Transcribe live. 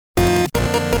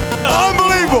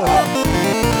Unbelievable.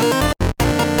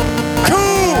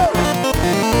 Cool.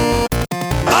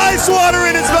 Ice water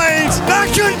in his veins.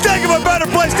 I couldn't think of a better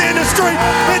place to end the street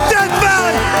in Death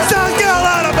Valley, South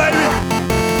Carolina, baby.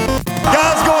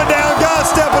 Guys going down, guys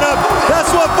stepping up.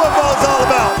 That's what football's all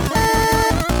about.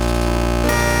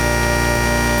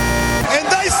 And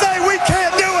they say we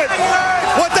can't do it.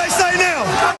 What they say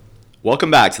now. Welcome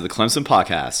back to the Clemson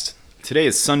Podcast. Today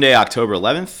is Sunday, October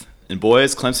 11th, and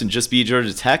boys, Clemson just beat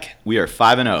Georgia Tech. We are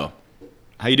 5-0.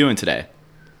 How you doing today?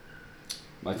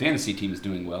 My fantasy team is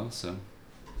doing well, so.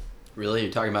 Really?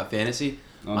 You're talking about fantasy?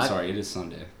 Oh, I'm sorry, it is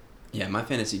Sunday. Yeah, my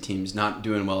fantasy team's not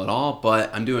doing well at all, but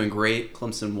I'm doing great.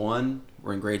 Clemson won.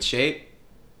 We're in great shape.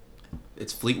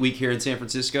 It's Fleet Week here in San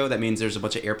Francisco. That means there's a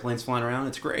bunch of airplanes flying around.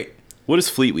 It's great. What is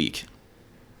Fleet Week?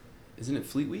 Isn't it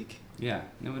Fleet Week? Yeah,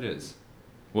 no, it is.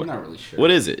 What, We're not really sure.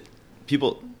 What is it?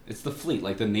 People. It's the fleet,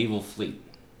 like the naval fleet.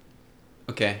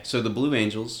 Okay, so the Blue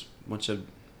Angels, a bunch of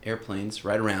airplanes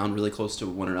right around, really close to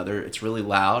one another. It's really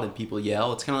loud and people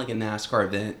yell. It's kind of like a NASCAR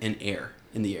event in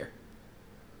the air.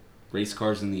 Race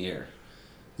cars in the air.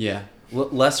 Yeah,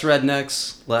 less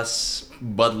rednecks, less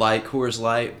Bud Light, Coors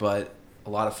Light, but a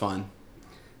lot of fun.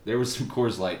 There was some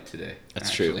Coors Light today. That's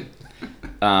actually. true.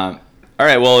 All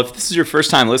right, well, if this is your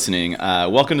first time listening,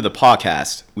 welcome to the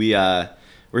podcast.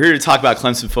 We're here to talk about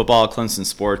Clemson football, Clemson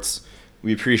sports.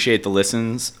 We appreciate the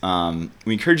listens.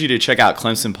 We encourage you to check out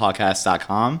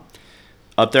clemsonpodcast.com.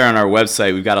 Up there on our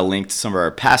website, we've got a link to some of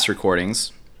our past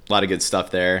recordings. A lot of good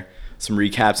stuff there. Some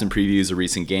recaps and previews of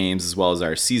recent games, as well as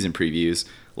our season previews.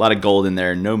 A lot of gold in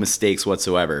there. No mistakes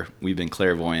whatsoever. We've been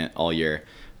clairvoyant all year.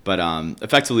 But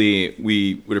effectively,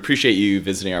 we would appreciate you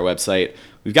visiting our website.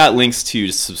 We've got links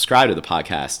to subscribe to the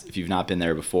podcast if you've not been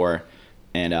there before.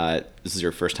 And this is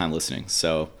your first time listening.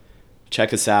 So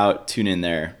check us out. Tune in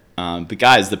there. But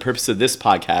guys, the purpose of this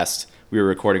podcast we are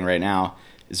recording right now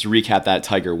is to recap that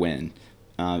Tiger win.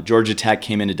 Georgia Tech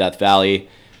came into Death Valley.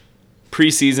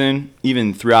 Preseason,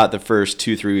 even throughout the first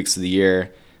 2-3 weeks of the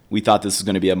year, we thought this was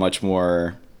going to be a much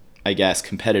more, I guess,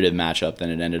 competitive matchup than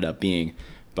it ended up being.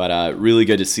 But really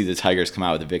good to see the Tigers come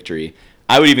out with a victory.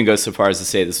 I would even go so far as to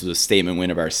say this was a statement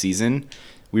win of our season.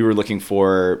 We were looking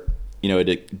for,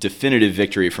 a definitive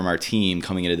victory from our team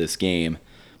coming into this game.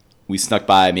 We snuck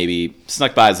by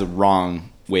is the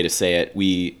wrong way to say it.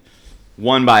 We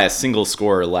won by a single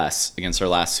score or less against our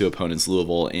last two opponents,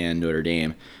 Louisville and Notre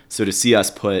Dame. So to see us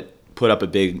put up a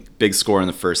big score in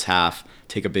the first half,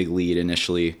 take a big lead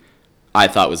initially, I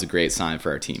thought was a great sign for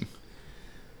our team.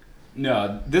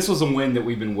 No, this was a win that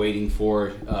we've been waiting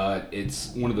for. It's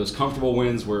one of those comfortable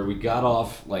wins where we got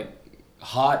off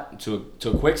hot to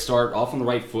a quick start, off on the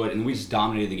right foot, and we just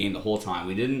dominated the game the whole time.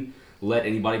 We didn't let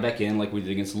anybody back in like we did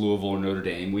against Louisville or Notre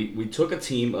Dame. We took a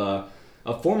team, a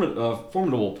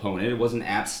formidable opponent. It wasn't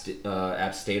App State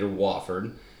or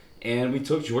Wofford. And we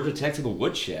took Georgia Tech to the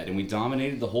woodshed, and we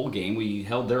dominated the whole game. We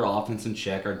held their offense in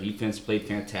check. Our defense played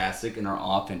fantastic, and our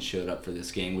offense showed up for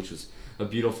this game, which was a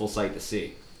beautiful sight to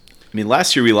see. I mean,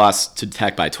 last year we lost to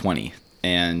Tech by 20,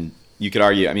 and you could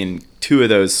argue, two of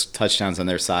those touchdowns on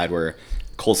their side were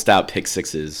Cole Stout pick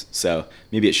sixes, so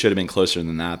maybe it should have been closer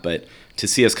than that. But to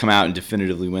see us come out and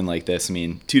definitively win like this,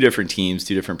 two different teams,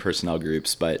 two different personnel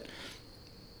groups, but,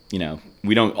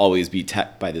 we don't always beat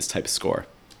Tech by this type of score.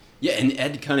 Yeah, and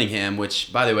Ed Cunningham,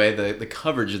 which, by the way, the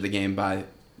coverage of the game by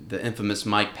the infamous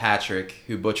Mike Patrick,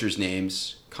 who butchers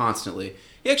names constantly,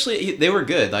 they were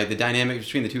good. The dynamic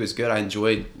between the two is good. I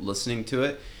enjoyed listening to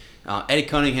it. Eddie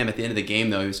Cunningham, at the end of the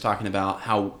game, though, he was talking about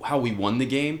how we won the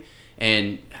game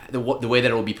and the way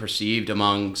that it will be perceived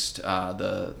amongst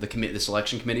the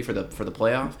selection committee for the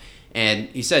playoff. And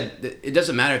he said it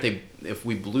doesn't matter if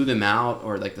we blew them out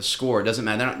or the score. It doesn't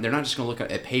matter. They're not just going to look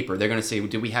at paper. They're going to say,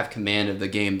 did we have command of the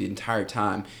game the entire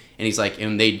time? And he's like,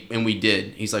 and we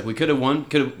did. He's like, we could have won.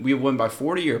 We won by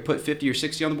 40 or put 50 or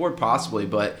 60 on the board, possibly.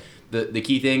 But the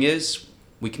key thing is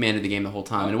we commanded the game the whole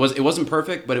time. And it wasn't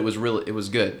perfect, but it was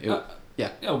good.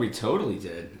 Yeah, we totally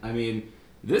did.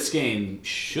 This game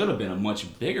should have been a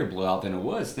much bigger blowout than it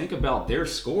was. Think about their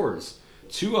scores.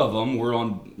 Two of them were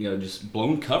on just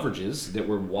blown coverages that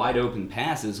were wide open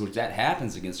passes, which that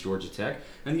happens against Georgia Tech,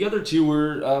 and the other two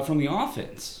were from the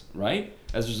offense, right,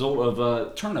 as a result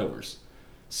of turnovers.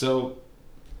 So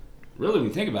really, when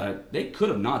you think about it, they could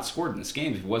have not scored in this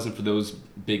game if it wasn't for those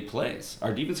big plays.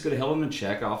 Our defense could have held them in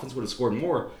check. Our offense would have scored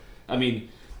more.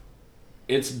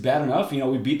 It's bad enough.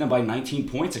 We beat them by 19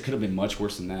 points. It could have been much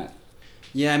worse than that.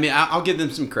 Yeah, I'll give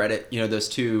them some credit.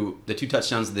 the two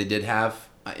touchdowns that they did have.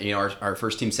 Our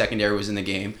first team secondary was in the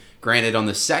game. Granted, on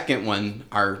the second one,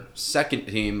 a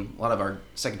lot of our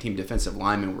second team defensive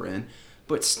linemen were in,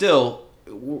 but still,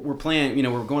 we're playing,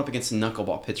 we're going up against a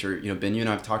knuckleball pitcher. Ben, you and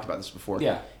I have talked about this before.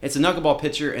 Yeah. It's a knuckleball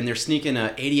pitcher, and they're sneaking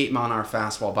a 88-mile-an-hour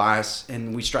fastball by us,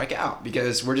 and we strike out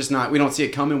because we don't see it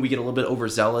coming. We get a little bit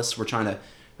overzealous. We're trying to,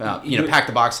 pack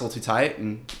the box a little too tight,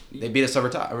 and they beat us over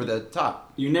the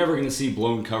top. You're never going to see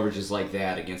blown coverages like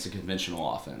that against a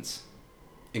conventional offense.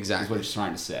 Exactly. Is what you're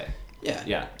trying to say. Yeah.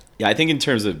 Yeah. Yeah, I think in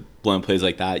terms of blown plays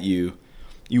like that, you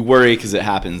worry because it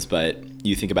happens, but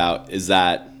you think about, is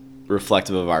that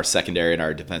reflective of our secondary and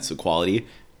our defensive quality?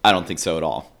 I don't think so at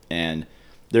all. And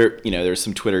there's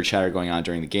some Twitter chatter going on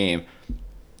during the game.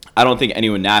 I don't think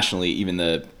anyone nationally, even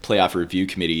the playoff review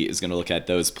committee, is going to look at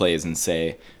those plays and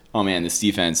say, oh man, this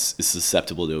defense is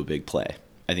susceptible to a big play.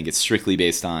 I think it's strictly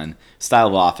based on style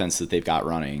of offense that they've got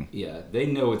running. Yeah, they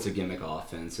know it's a gimmick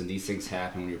offense, and these things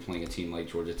happen when you're playing a team like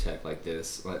Georgia Tech like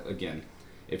this. Again,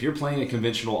 if you're playing a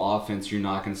conventional offense, you're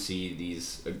not going to see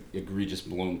these egregious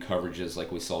blown coverages like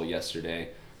we saw yesterday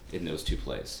in those two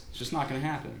plays. It's just not going to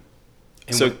happen.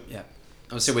 And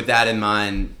I would say with that in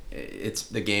mind,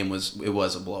 the game was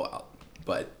a blowout,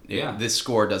 but this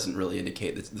score doesn't really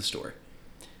indicate the story.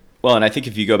 Well, and I think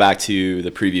if you go back to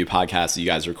the preview podcast that you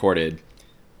guys recorded,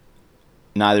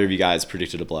 neither of you guys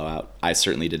predicted a blowout. I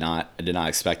certainly did not. I did not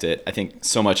expect it. I think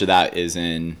so much of that is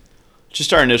in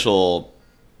just our initial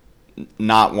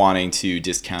not wanting to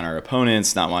discount our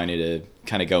opponents, not wanting to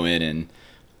kind of go in and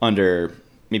under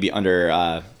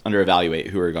evaluate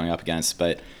who we're going up against.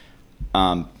 But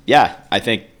I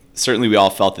think certainly we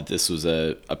all felt that this was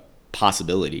a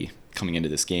possibility coming into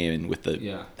this game and with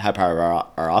the high power of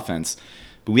our offense.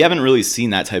 But we haven't really seen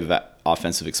that type of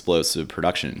offensive explosive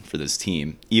production for this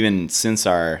team, even since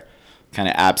our kind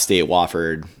of App State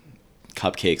Wofford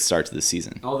cupcake start to the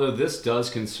season. Although this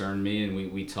does concern me,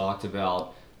 and we talked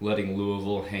about letting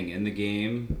Louisville hang in the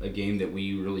game, a game that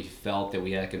we really felt that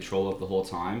we had control of the whole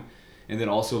time, and then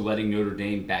also letting Notre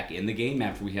Dame back in the game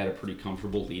after we had a pretty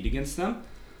comfortable lead against them.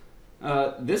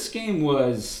 This game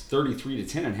was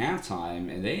 33-10 at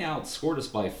halftime, and they outscored us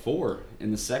by 4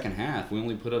 in the second half. We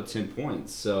only put up 10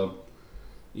 points. So,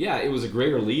 yeah, it was a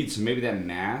greater lead, so maybe that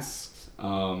masked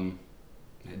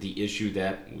the issue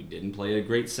that we didn't play a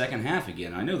great second half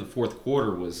again. I know the fourth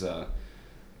quarter was, a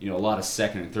lot of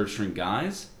second and third string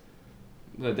guys,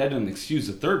 but that doesn't excuse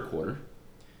the third quarter.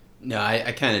 No,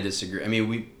 I kind of disagree. I mean,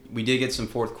 we did get some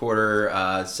fourth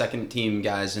quarter second team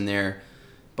guys in there.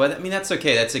 But, I mean, that's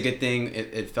okay. That's a good thing.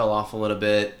 It fell off a little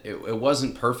bit. It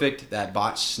wasn't perfect, that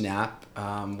botched snap,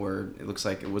 where it looks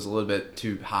like it was a little bit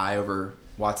too high over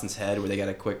Watson's head, where they got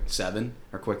a quick 7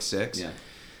 or quick 6. Yeah.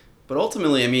 But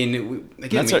ultimately, I mean,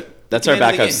 that's our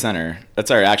backup center. That's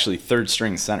our actually third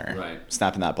string center. Right.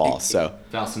 Snapping that ball. So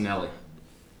Falcinelli.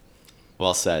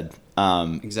 Well said.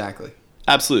 Exactly.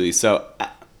 Absolutely. So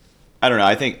I don't know.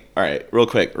 I think, all right, real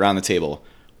quick, around the table.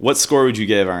 What score would you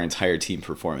give our entire team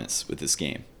performance with this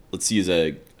game? Let's use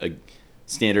a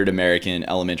standard American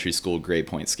elementary school grade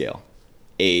point scale.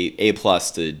 A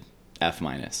plus to F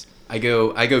minus. I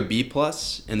go B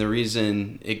plus, and the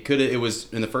reason it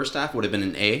was in the first half would have been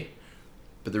an A,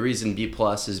 but the reason B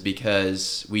plus is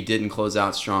because we didn't close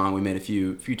out strong. We made a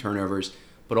few turnovers,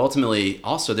 but ultimately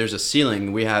also there's a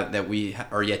ceiling we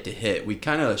are yet to hit. We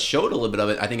kind of showed a little bit of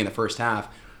it, I think, in the first half.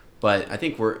 But I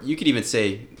think you could even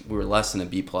say we were less than a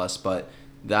B plus. But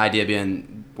the idea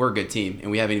being we're a good team,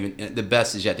 and we haven't even the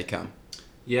best is yet to come.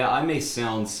 Yeah, I may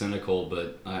sound cynical,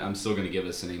 but I'm still going to give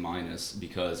us an A minus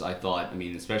because I thought,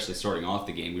 especially starting off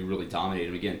the game, we really dominated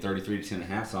them again, 33-10 at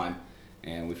halftime,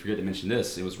 and we forget to mention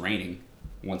this: it was raining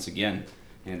once again,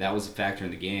 and that was a factor in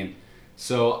the game.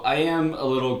 So I am a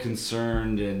little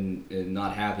concerned and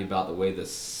not happy about the way the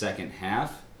second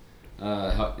half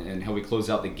and how we close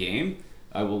out the game.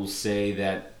 I will say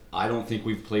that I don't think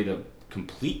we've played a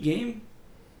complete game,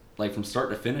 like from start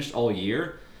to finish all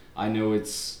year. I know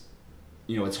it's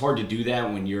hard to do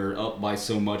that when you're up by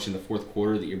so much in the fourth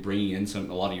quarter that you're bringing in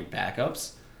a lot of your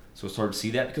backups. So it's hard to see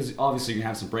that because obviously you're going to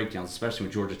have some breakdowns, especially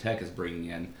when Georgia Tech is bringing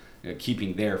in,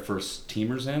 keeping their first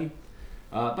teamers in.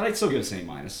 But I'd still give us an A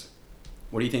minus.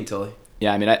 What do you think, Tilly?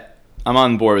 Yeah, I'm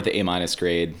on board with the A minus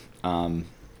grade.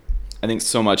 I think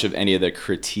so much of any of the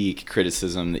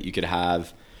criticism that you could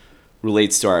have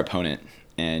relates to our opponent.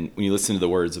 And when you listen to the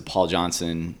words of Paul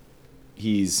Johnson,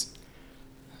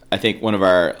 I think one of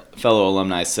our fellow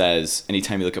alumni says,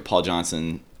 anytime you look at Paul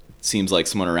Johnson, it seems like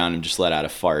someone around him just let out a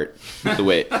fart. The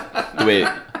way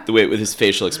with his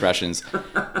facial expressions,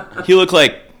 he looked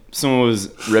like someone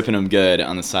was ripping him good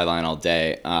on the sideline all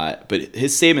day. But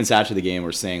his statements after the game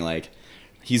were saying like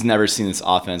he's never seen this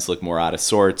offense look more out of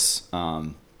sorts.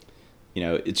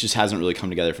 It just hasn't really come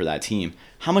together for that team.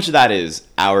 How much of that is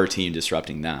our team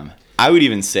disrupting them? I would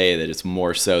even say that it's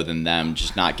more so than them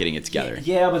just not getting it together.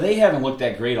 Yeah, but they haven't looked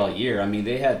that great all year. I mean,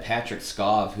 they had Patrick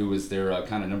Scov, who was their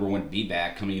kind of number one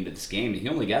B-back coming into this game, and he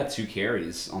only got 2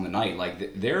 carries on the night.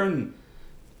 Like, they're in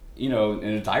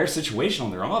a dire situation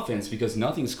on their offense because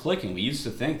nothing's clicking. We used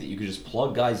to think that you could just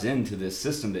plug guys into this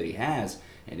system that he has,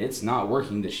 and it's not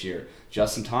working this year.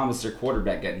 Justin Thomas, their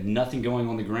quarterback, got nothing going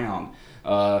on the ground.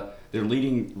 Their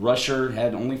leading rusher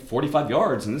had only 45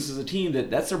 yards, and this is a team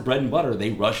that's their bread and butter. They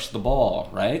rush the ball,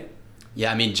 right?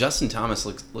 Yeah, I mean, Justin Thomas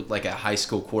looked like a high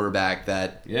school quarterback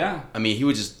that, Yeah. I mean, he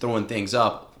was just throwing things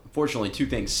up. Fortunately, 2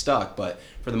 things stuck, but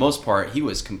for the most part, he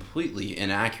was completely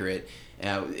inaccurate.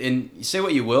 And you say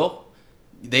what you will,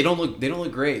 they don't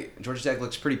look great. Georgia Tech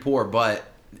looks pretty poor, but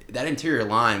that interior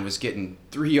line was getting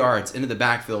 3 yards into the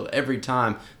backfield every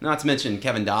time. Not to mention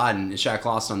Kevin Dodd and Shaq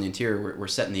Lawson on the interior were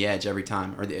setting the edge every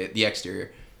time, or the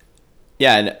exterior.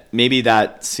 Yeah, and maybe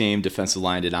that same defensive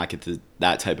line did not get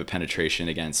that type of penetration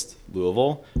against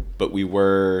Louisville, but we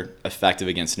were effective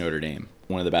against Notre Dame,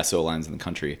 one of the best O-lines in the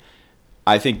country.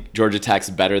 I think Georgia Tech's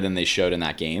better than they showed in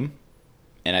that game,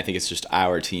 and I think it's just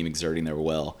our team exerting their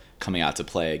will coming out to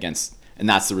play against, and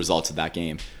that's the result of that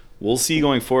game. We'll see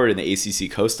going forward in the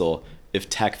ACC Coastal if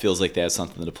Tech feels like they have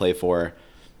something to play for.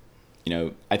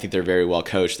 I think they're very well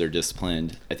coached. They're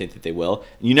disciplined. I think that they will.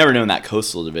 You never know in that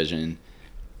Coastal division.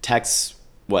 Tech's,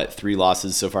 3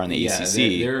 losses so far in the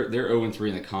ACC? They're 0-3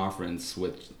 in the conference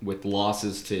with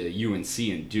losses to UNC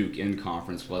and Duke in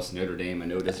conference, plus Notre Dame. I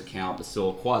know it doesn't count, but still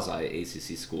a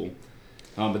quasi-ACC school.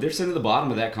 But they're sitting at the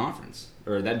bottom of that conference,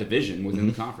 or that division within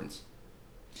the conference.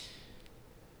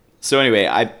 So anyway,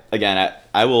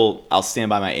 I'll stand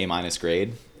by my A-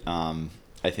 grade.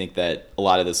 I think that a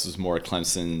lot of this was more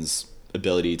Clemson's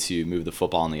ability to move the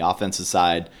football on the offensive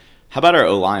side. How about our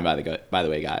O-line, by the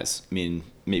way, guys? I mean,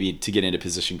 maybe to get into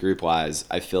position group-wise,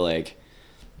 I feel like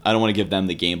I don't want to give them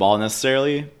the game ball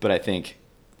necessarily, but I think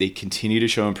they continue to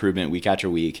show improvement week after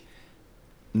week.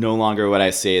 No longer would I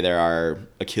say they're our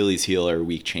Achilles heel or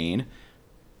weak chain.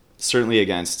 Certainly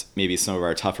against maybe some of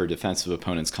our tougher defensive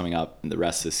opponents coming up in the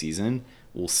rest of the season.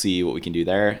 We'll see what we can do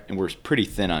there. And we're pretty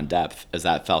thin on depth, as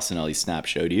that Falcinelli snap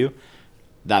showed you.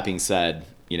 That being said,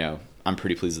 I'm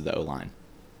pretty pleased with the O-line.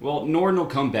 Well, Norton will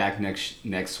come back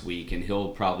next week, and he'll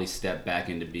probably step back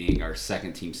into being our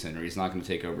second-team center. He's not going to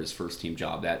take over his first-team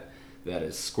job. That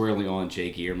is squarely on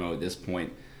Jake Guillermo at this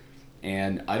point.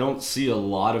 And I don't see a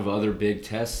lot of other big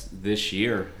tests this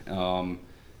year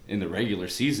in the regular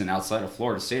season outside of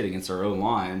Florida State against our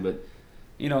O-line. But,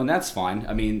 and that's fine.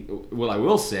 I mean, what I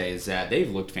will say is that they've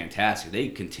looked fantastic. They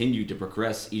continued to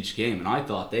progress each game, and I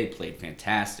thought they played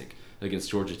fantastic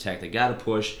against Georgia Tech. They got a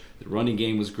push. The running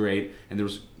game was great, and there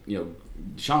was,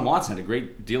 Deshaun Watson had a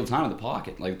great deal of time in the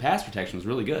pocket. Like, the pass protection was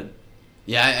really good.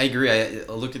 Yeah, I agree. I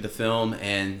looked at the film,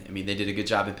 and, I mean, they did a good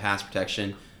job in pass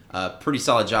protection. Pretty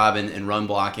solid job in run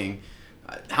blocking.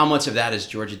 How much of that is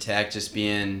Georgia Tech just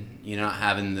being, not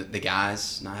having the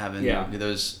guys, not having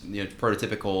those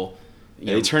prototypical.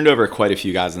 They turned over quite a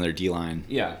few guys on their D-line.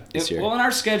 Yeah. This year. Well, and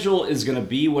our schedule is going to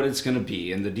be what it's going to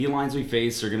be, and the D-lines we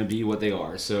face are going to be what they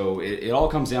are. So it all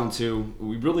comes down to,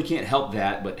 we really can't help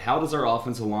that, but how does our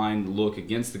offensive line look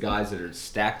against the guys that are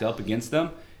stacked up against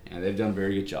them? And they've done a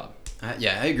very good job.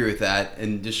 Yeah, I agree with that.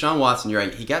 And Deshaun Watson, you're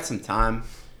right. He got some time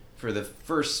for the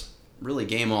first really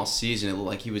game all season. It looked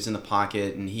like he was in the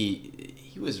pocket, and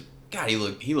he was. God, he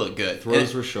looked good.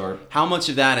 Throws were sharp. How much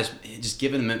of that is just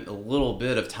giving him a little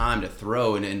bit of time to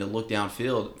throw and to look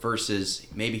downfield versus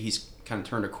maybe he's kind of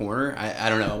turned a corner? I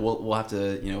don't know. We'll have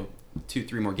to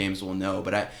 2-3 more games we'll know.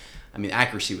 But I mean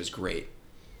accuracy was great.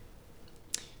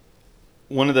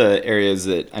 One of the areas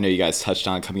that I know you guys touched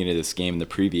on coming into this game in the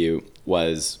preview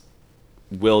was,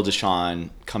 will Deshaun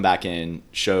come back in,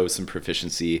 show some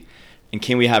proficiency, and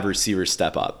can we have receivers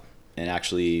step up and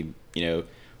actually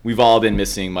we've all been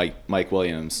missing Mike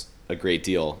Williams a great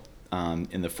deal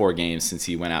in the 4 games since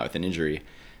he went out with an injury.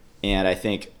 And I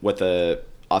think what the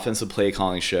offensive play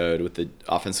calling showed, what the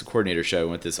offensive coordinator showed,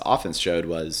 and what this offense showed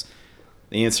was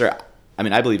the answer,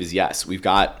 I believe, is yes. We're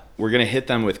going to hit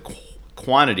them with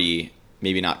quantity,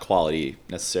 maybe not quality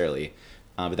necessarily,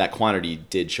 but that quantity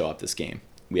did show up this game.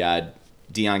 We had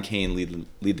Deion Kane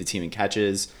lead the team in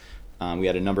catches. We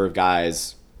had a number of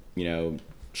guys,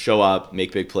 show up,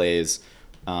 make big plays.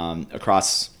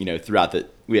 Across, throughout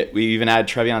we even had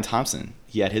Trevion Thompson.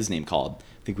 He had his name called.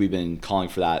 I think we've been calling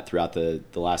for that throughout the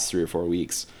last 3 or 4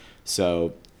 weeks.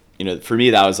 So, for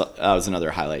me, that was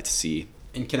another highlight to see.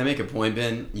 And can I make a point,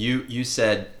 Ben? You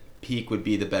said Peak would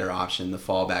be the better option, the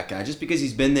fallback guy. Just because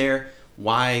he's been there,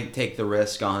 why take the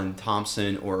risk on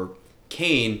Thompson or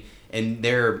Kane and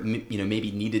their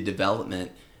maybe needed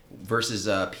development? versus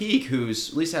Peak, who's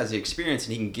at least has the experience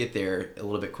and he can get there a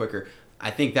little bit quicker.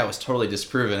 I think that was totally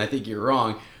disproven. I think you're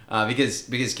wrong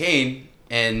because Kane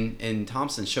and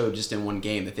Thompson showed just in one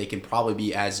game that they can probably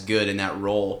be as good in that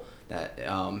role that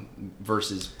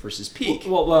versus Peak.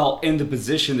 Well, in the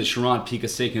position that Sharon Peak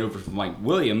has taken over from Mike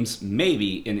Williams,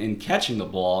 maybe in catching the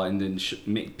ball and then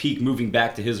Peak moving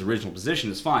back to his original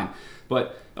position is fine.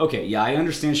 But okay, yeah, I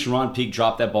understand Sharon Peak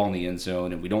dropped that ball in the end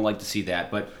zone, and we don't like to see that.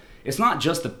 But it's not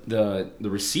just the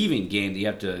receiving game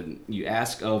that you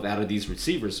ask of out of these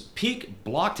receivers. Peak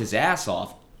blocked his ass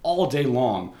off all day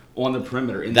long on the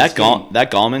perimeter. That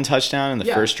Gallman touchdown in the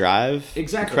first drive,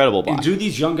 exactly, incredible block. And do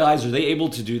these young guys, are they able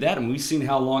to do that? And we've seen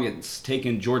how long it's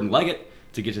taken Jordan Leggett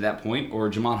to get to that point, or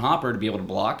Jamon Hopper to be able to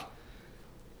block.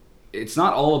 It's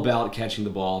not all about catching the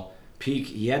ball. Peak,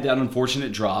 he had that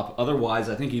unfortunate drop. Otherwise,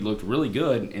 I think he looked really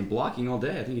good in blocking all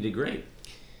day. I think he did great.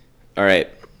 All right,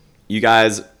 you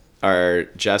guys are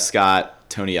Jeff Scott,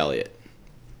 Tony Elliott.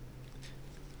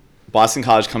 Boston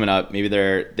College coming up. Maybe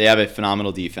they have a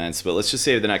phenomenal defense, but let's just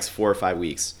say the next 4 or 5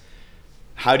 weeks,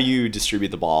 how do you distribute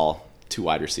the ball to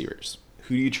wide receivers?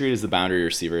 Who do you treat as the boundary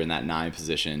receiver in that 9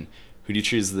 position? Who do you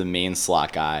treat as the main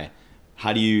slot guy?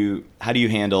 How do you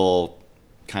handle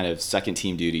kind of second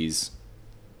team duties?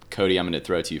 Cody, I'm going to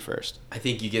throw it to you first. I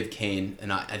think you give Kane,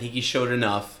 and I think he showed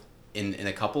enough in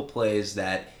a couple plays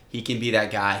that he can be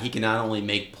that guy. He can not only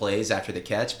make plays after the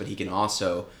catch, but he can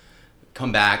also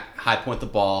come back, high point the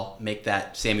ball, make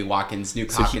that Sammy Watkins,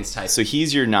 Nuke Hopkins type. So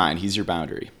he's your 9. He's your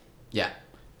boundary. Yeah.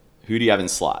 Who do you have in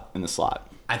the slot?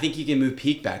 I think you can move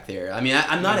Peak back there. I mean,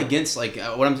 I'm not against, like,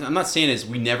 what I'm not saying is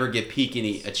we never give Peak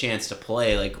a chance to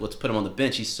play. Like, let's put him on the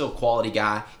bench. He's still a quality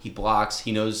guy. He blocks.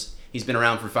 He knows. He's been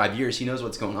around for 5 years. He knows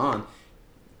what's going on.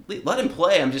 Let him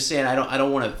play. I'm just saying I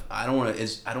don't want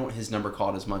his number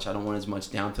called as much. I don't want as much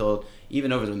downfield,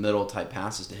 even over the middle type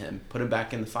passes to him. Put him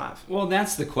back in the 5. Well,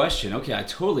 that's the question. Okay, I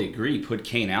totally agree. Put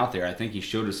Kane out there. I think he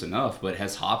showed us enough. But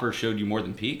has Hopper showed you more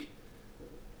than Peak?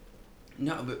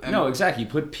 No, but no, exactly.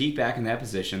 Put Peak back in that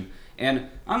position. And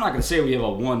I'm not going to say we have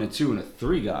a 1, a 2, and a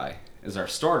 3 guy as our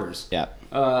starters. Yeah.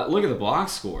 Look at the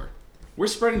box score. We're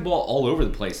spreading the ball all over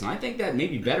the place, and I think that may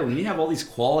be better. When you have all these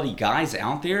quality guys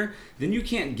out there, then you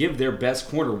can't give their best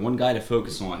corner one guy to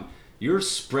focus on. You're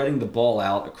spreading the ball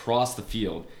out across the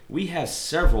field. We have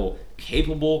several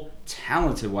capable,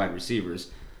 talented wide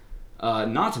receivers.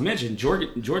 Not to mention,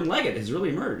 Jordan Leggett has really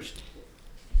emerged.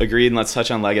 Agreed, and let's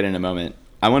touch on Leggett in a moment.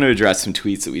 I want to address some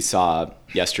tweets that we saw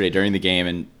yesterday during the game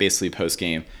and basically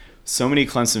post-game. So many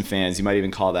Clemson fans, you might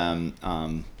even call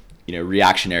them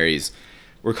reactionaries,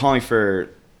 we're calling for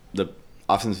the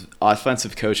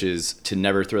offensive coaches to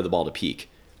never throw the ball to Peak.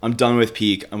 I'm done with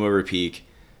Peak. I'm over Peak.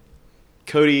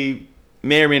 Cody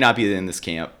may or may not be in this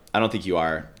camp. I don't think you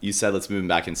are. You said let's move him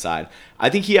back inside. I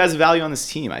think he has value on this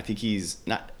team. I think he's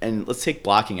not, and let's take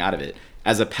blocking out of it.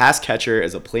 As a pass catcher,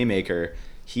 as a playmaker,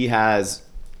 he has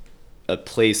a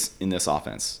place in this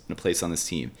offense and a place on this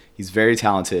team. He's very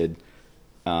talented.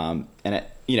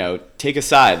 Take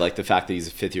aside like the fact that he's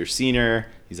a 5th-year senior,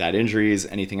 he's had injuries,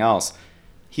 anything else.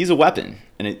 He's a weapon,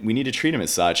 and we need to treat him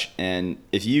as such. And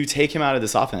if you take him out of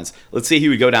this offense, let's say he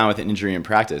would go down with an injury in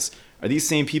practice, are these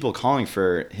same people calling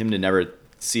for him to never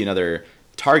see another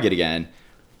target again?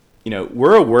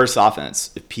 We're a worse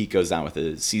offense if Pete goes down with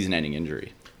a season-ending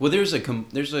injury. Well, there's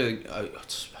a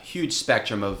huge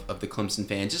spectrum of the Clemson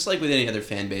fans, just like with any other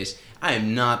fan base. I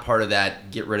am not part of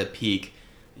that get rid of Peak,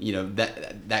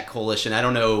 that coalition. I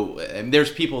don't know.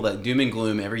 There's people that doom and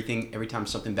gloom every time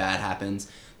something bad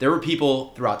happens. There were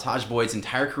people throughout Taj Boyd's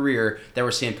entire career that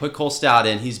were saying, put Cole Stout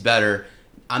in, he's better.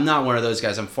 I'm not one of those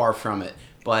guys. I'm far from it.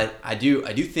 But I do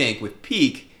think with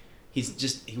Peak, he's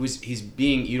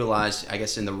being utilized, I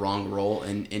guess, in the wrong role,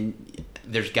 and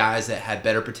there's guys that have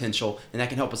better potential and that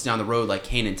can help us down the road, like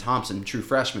Kane and Thompson, true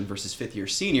freshman versus 5th-year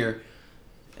senior.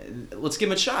 Let's give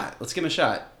him a shot.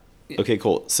 Okay,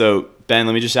 cool. So, Ben,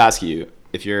 let me just ask you,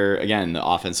 if you're, again, the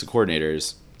offensive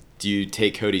coordinators, do you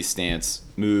take Cody's stance,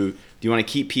 move? Do you want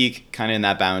to keep Peak kind of in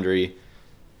that boundary,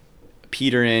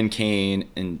 Peter in, Kane,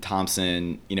 and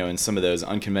Thompson, in some of those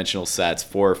unconventional sets,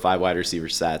 4 or 5 wide receiver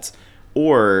sets?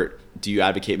 Or do you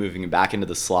advocate moving him back into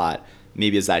the slot,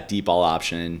 maybe as that deep ball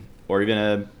option, or even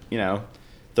a,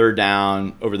 third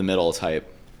down, over the middle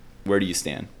type? Where do you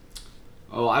stand?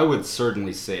 Oh, I would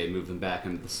certainly say move him back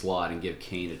into the slot and give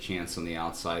Kane a chance on the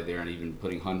outside there, and even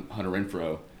putting Hunter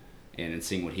Renfrow in and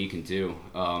seeing what he can do.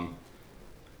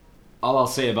 All I'll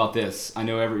say about this, I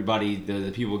know everybody,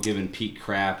 the people giving Pete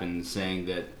crap and saying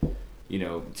that,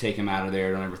 take him out of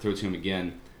there, don't ever throw to him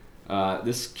again.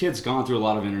 This kid's gone through a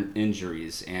lot of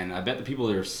injuries, and I bet the people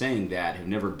that are saying that have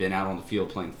never been out on the field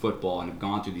playing football and have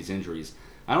gone through these injuries.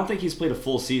 I don't think he's played a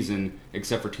full season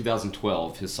except for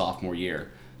 2012, his sophomore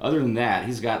year. Other than that,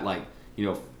 he's got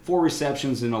 4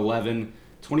 receptions in 11,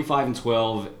 25 and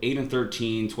 12, 8 and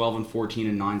 13, 12 and 14,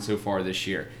 and 9 so far this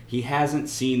year. He hasn't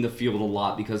seen the field a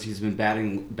lot because he's been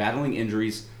battling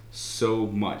injuries so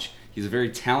much. He's a very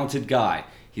talented guy.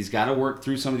 He's got to work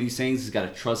through some of these things. He's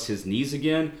got to trust his knees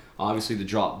again. Obviously, the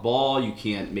drop ball, you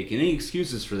can't make any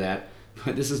excuses for that.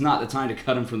 But this is not the time to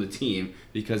cut him from the team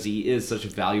because he is such a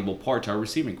valuable part to our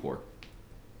receiving corps.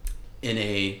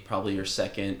 In probably your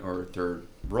second or third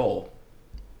role,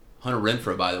 Hunter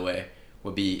Renfrow, by the way,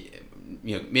 would be,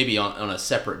 maybe on a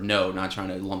separate note, not trying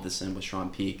to lump this in with Sean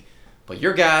Peak. But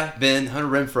your guy, Ben, Hunter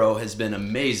Renfrow, has been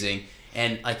amazing.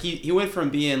 And he went from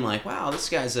being wow, this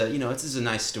guy's this is a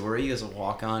nice story. He has a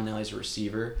walk-on, now he's a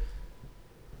receiver.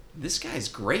 This guy's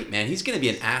great, man. He's going to be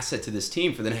an asset to this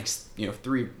team for the next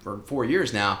 3 or 4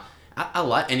 years now. I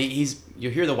like, and you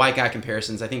hear the white guy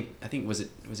comparisons. I think was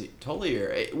it Tully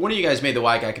or one of you guys made the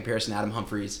white guy comparison, Adam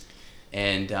Humphries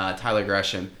and Tyler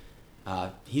Gresham.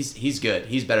 He's good.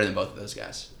 He's better than both of those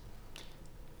guys.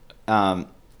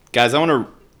 Guys, I want to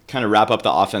kind of wrap up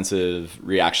the offensive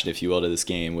reaction, if you will, to this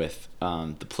game with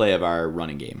the play of our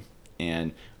running game.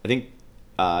 And I think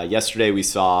yesterday we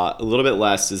saw a little bit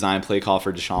less design play call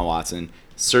for Deshaun Watson.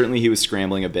 Certainly he was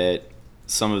scrambling a bit.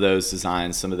 Some of those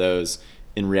designs, some of those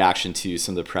in reaction to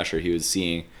some of the pressure he was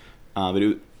seeing. But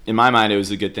in my mind, it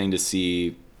was a good thing to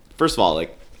see. First of all,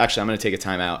 actually, I'm going to take a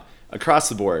timeout. Across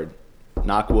the board,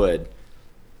 knock wood,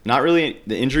 not really,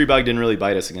 the injury bug didn't really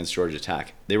bite us against Georgia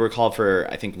Tech. They were called for,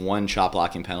 I think, 1 shot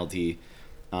blocking penalty.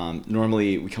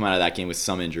 Normally, we come out of that game with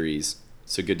some injuries,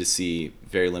 so good to see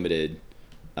very limited,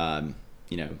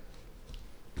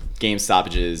 game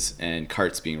stoppages and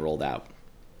carts being rolled out.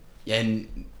 Yeah,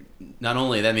 and not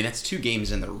only that, that's 2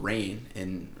 games in the rain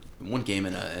and 1 game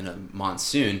in a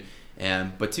monsoon.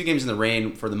 But 2 games in the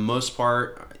rain for the most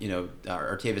part.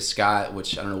 Artavis Scott,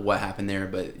 which I don't know what happened there,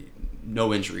 but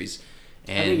no injuries.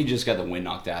 And I think he just got the wind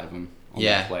knocked out of him on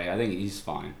that play. I think he's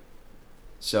fine.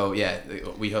 So, yeah,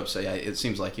 we hope so. Yeah, it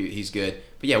seems like he's good.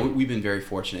 But, yeah, we've been very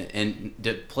fortunate. And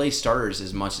to play starters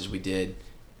as much as we did,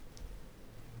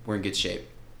 we're in good shape.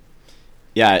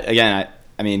 Yeah,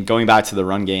 again, going back to the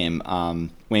run game,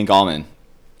 Wayne Gallman,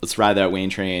 let's ride that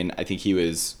Wayne train. I think he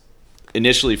was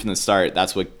initially from the start,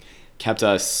 that's what kept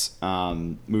us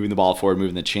moving the ball forward,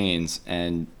 moving the chains.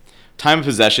 And time of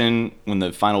possession, when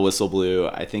the final whistle blew,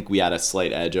 I think we had a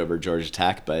slight edge over Georgia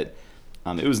Tech, but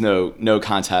it was no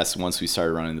contest once we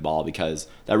started running the ball because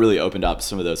that really opened up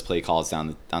some of those play calls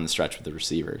down the stretch with the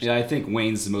receivers. Yeah, I think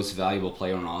Wayne's the most valuable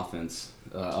player on offense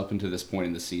up until this point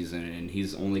in the season, and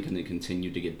he's only going to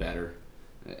continue to get better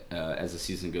as the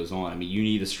season goes on. You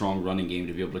need a strong running game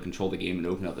to be able to control the game and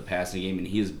open up the passing game, and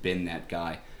he has been that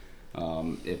guy.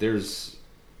 If there's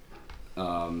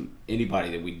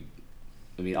anybody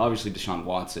that obviously Deshaun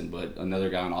Watson, but another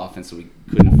guy on offense that we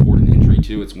couldn't afford an injury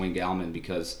to, it's Wayne Gallman,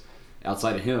 because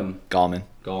outside of him,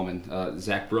 Gallman,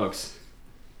 Zach Brooks,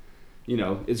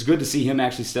 it's good to see him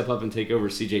actually step up and take over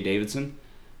C.J. Davidson,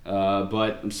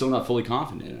 but I'm still not fully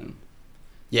confident in him.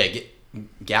 Yeah,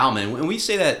 Gallman, and we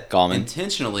say that Gallman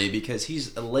intentionally because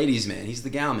he's a ladies' man. He's the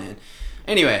gal man.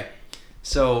 Anyway,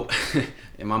 so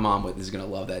and my mom is going to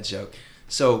love that joke.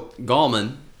 So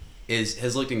Gallman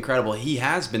has looked incredible. He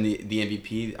has been the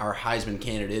MVP, our Heisman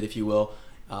candidate, if you will,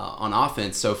 on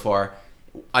offense so far.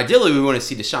 Ideally, we want to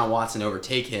see Deshaun Watson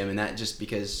overtake him, and that just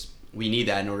because we need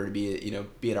that in order to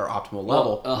be at our optimal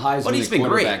level. A Heisman but he's been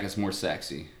quarterback great. is more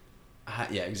sexy.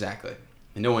 Yeah, exactly.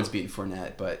 And no one's beating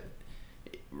Fournette, but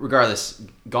regardless,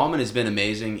 Gallman has been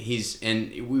amazing.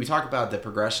 And we talk about the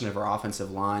progression of our offensive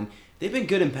line. They've been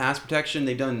good in pass protection.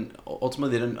 They've done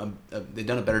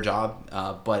a better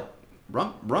job, but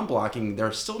run blocking,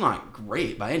 they're still not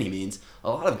great by any means. A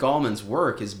lot of Gallman's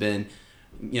work has been,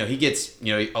 he gets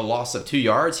a loss of 2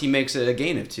 yards, he makes it a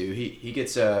gain of 2. He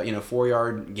gets a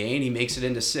 4-yard gain, he makes it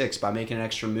into 6 by making an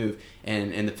extra move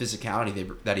and the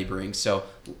physicality that he brings. So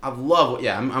I love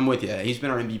I'm with you. He's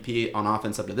been our MVP on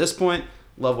offense up to this point.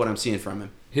 Love what I'm seeing from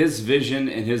him. His vision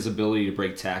and his ability to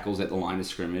break tackles at the line of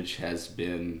scrimmage has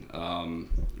been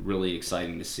really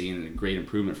exciting to see and a great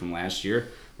improvement from last year.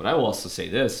 But I will also say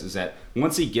this, is that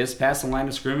once he gets past the line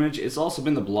of scrimmage, it's also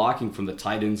been the blocking from the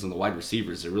tight ends and the wide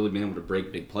receivers that have really been able to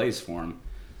break big plays for him.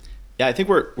 Yeah, I think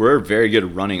we're a very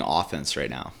good running offense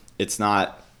right now. It's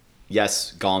not,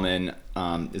 yes, Gallman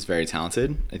is very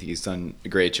talented. I think he's done a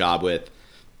great job with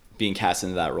being cast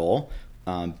into that role.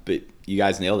 But you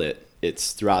guys nailed it.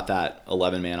 It's throughout that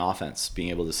 11-man offense, being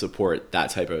able to support that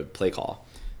type of play call.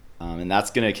 And that's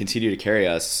going to continue to carry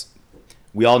us.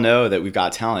 We all know that we've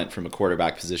got talent from a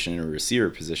quarterback position and a receiver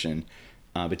position.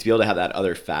 But to be able to have that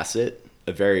other facet,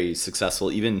 a very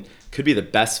successful, even could be the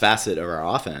best facet of our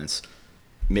offense,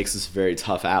 makes us very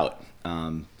tough out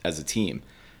as a team.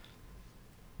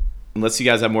 Unless you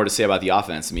guys have more to say about the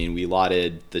offense. I mean, we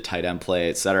lauded the tight end play,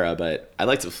 etc., but I'd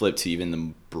like to flip to even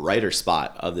the brighter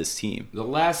spot of this team. The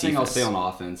last thing I'll say on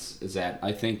offense is that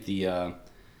I think the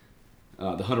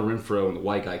Hunter Renfrow and the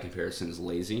white guy comparison is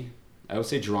lazy. I would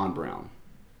say Jerron Brown.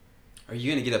 Are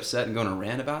you going to get upset and go on a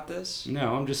rant about this?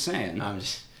 No, I'm just saying. I'm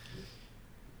just...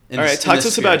 All right, talk to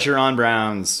us about Jerron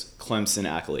Brown's Clemson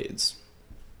accolades.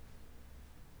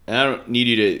 And I don't need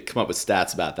you to come up with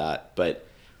stats about that, but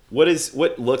what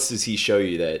looks does he show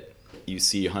you that you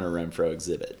see Hunter Renfrow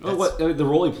exhibit? The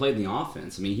role he played in the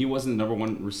offense. I mean, he wasn't the number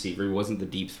one receiver. He wasn't the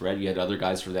deep threat. You had other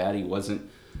guys for that. He wasn't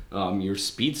your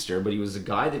speedster, but he was a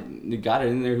guy that got it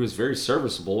in there who was very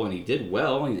serviceable, and he did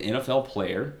well. He's an NFL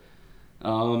player,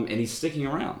 and he's sticking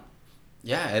around.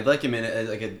 Yeah, I'd like him in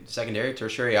like a secondary,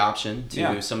 tertiary option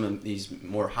to some of these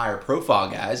more higher profile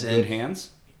guys. And good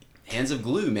hands. Hands of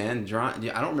glue, man. I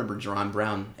don't remember Jerron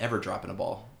Brown ever dropping a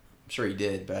ball. I'm sure he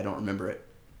did, but I don't remember it.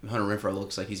 Hunter Renfrow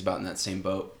looks like he's about in that same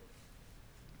boat.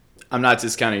 I'm not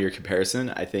discounting your comparison.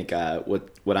 I think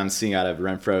what I'm seeing out of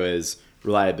Renfrow is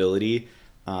reliability.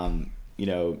 The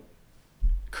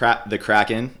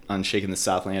Kraken on Shaking the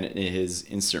Southland in his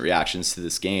instant reactions to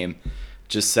this game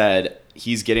just said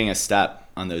he's getting a step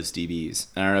on those DBs.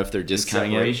 I don't know if they're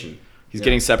discounting him. He's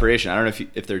getting separation. I don't know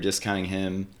if they're discounting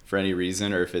him for any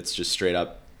reason or if it's just straight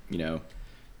up,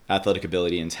 athletic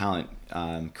ability and talent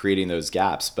creating those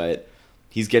gaps. But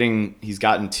he's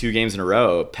gotten 2 games in a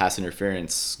row pass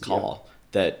interference call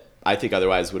that I think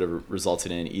otherwise would have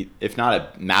resulted in, if not a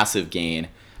massive gain,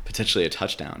 potentially a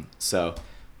touchdown. So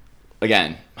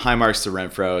again, high marks to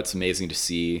Renfrow. It's amazing to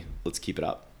see. Let's keep it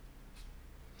up.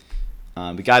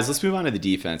 But guys, let's move on to the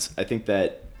defense. I think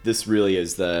that this really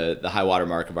is the high water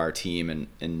mark of our team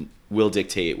and will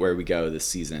dictate where we go this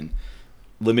season.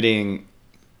 Limiting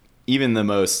even the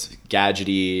most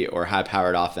gadgety or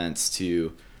high-powered offense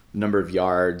to number of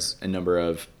yards and number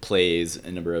of plays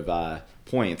and number of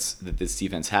points that this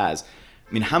defense has.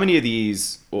 I mean, how many of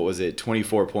these,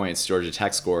 24 points Georgia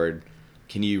Tech scored,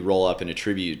 can you roll up and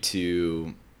attribute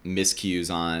to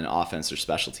miscues on offense or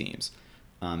special teams?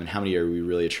 And how many are we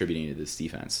really attributing to this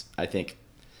defense? I think,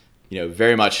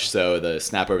 very much so the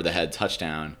snap over the head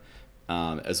touchdown,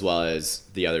 as well as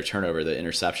the other turnover, the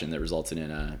interception that resulted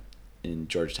in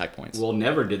Georgia Tech points. Well,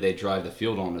 never did they drive the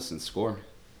field on us and score.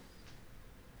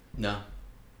 No.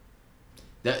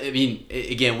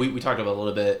 Again, we talked about a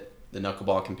little bit the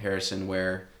knuckleball comparison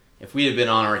where if we had been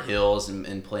on our heels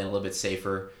and playing a little bit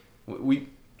safer, we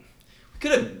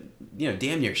could have,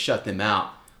 damn near shut them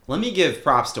out. Let me give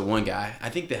props to one guy. I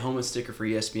think the helmet sticker for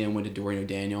ESPN went to Dorian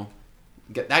O'Daniel.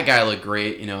 That guy looked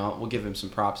great. We'll give him some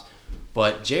props.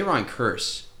 But Jaron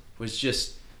Kearse was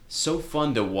just so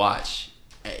fun to watch.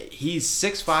 He's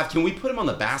 6'5". Can we put him on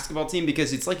the basketball team?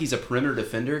 Because it's like he's a perimeter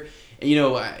defender.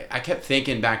 And, I kept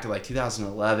thinking back to like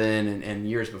 2011 and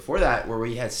years before that where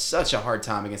we had such a hard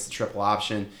time against the triple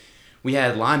option. We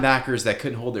had linebackers that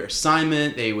couldn't hold their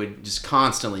assignment. They would just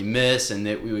constantly miss, and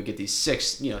we would get these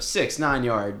 6-9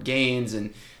 yard gains,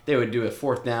 and they would do a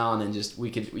 4th down, and just we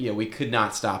could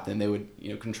not stop them. They would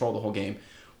control the whole game.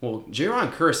 Well,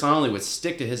 Jaron Kearse not only would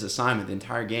stick to his assignment the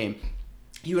entire game,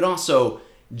 he would also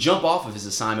jump off of his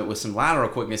assignment with some lateral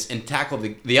quickness and tackle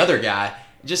the other guy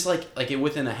just like it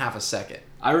within a half a second.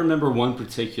 I remember one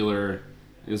particular,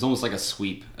 it was almost like a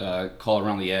sweep call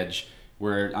around the edge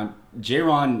where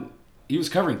Jaron. He was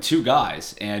covering 2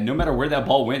 guys, and no matter where that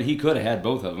ball went, he could have had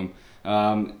both of them.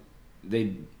 I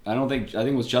think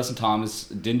it was Justin Thomas,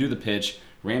 didn't do the pitch,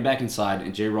 ran back inside,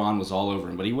 and Jaron was all over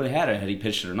him. But he would have had it had he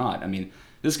pitched it or not. I mean,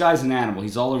 this guy's an animal.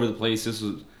 He's all over the place.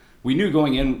 We knew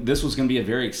going in, this was going to be a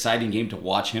very exciting game to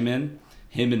watch him in,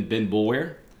 him and Ben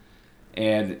Boulware.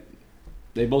 And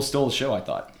they both stole the show, I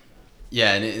thought.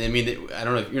 Yeah, and I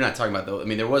don't know if you're not talking about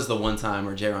there was the one time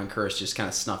where Jaron Kearse just kind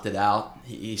of snuffed it out.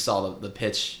 He saw the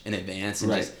pitch in advance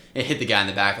and it hit the guy in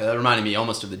the back. That reminded me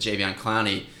almost of the Javion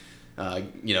Clowney,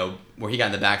 where he got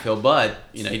in the backfield, but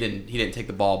he didn't take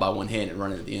the ball by one hand and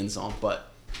run into the end zone. But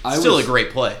still a great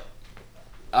play.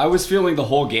 I was feeling the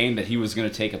whole game that he was going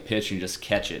to take a pitch and just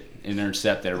catch it and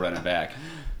intercept it and run it back,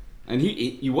 and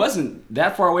he wasn't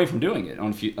that far away from doing it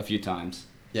on a few times.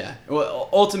 Yeah. Well,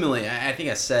 ultimately, I think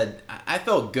I said I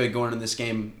felt good going into this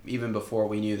game even before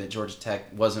we knew that Georgia Tech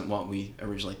wasn't what we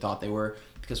originally thought they were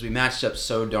because we matched up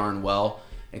so darn well,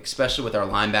 especially with our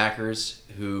linebackers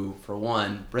who, for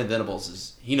one, Brent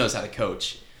Venables, he knows how to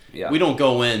coach. Yeah. We don't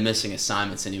go in missing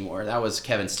assignments anymore. That was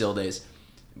Kevin Steele days.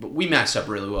 but we matched up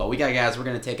really well. We got guys, we're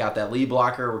going to take out that lead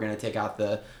blocker, we're going to take out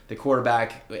the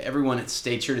quarterback. Everyone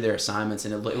stayed true to their assignments,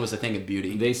 and it was a thing of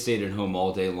beauty. They stayed at home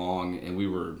all day long, and we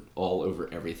were all over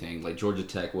everything. Like, Georgia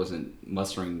Tech wasn't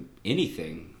mustering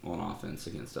anything on offense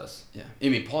against us. Yeah. I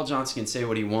mean, Paul Johnson can say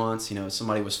what he wants.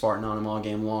 Somebody was farting on him all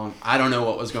game long. I don't know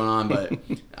what was going on, but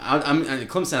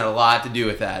Clemson had a lot to do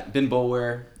with that. Ben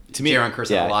Boulware, Jaron Curse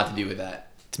had a lot to do with that.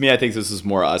 To me, I think this is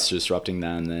more us disrupting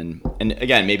them and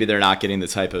again, maybe they're not getting the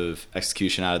type of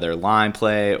execution out of their line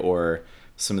play or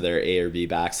some of their A or B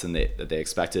backs that they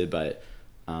expected, but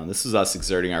this was us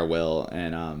exerting our will.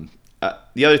 And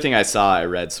the other thing I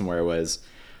read somewhere was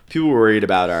people were worried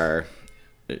about our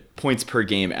points per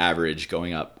game average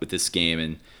going up with this game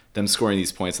and them scoring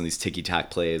these points on these ticky-tack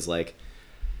plays. Like,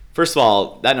 first of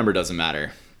all, that number doesn't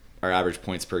matter, our average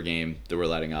points per game that we're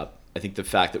letting up. I think the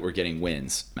fact that we're getting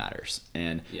wins matters.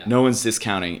 And no one's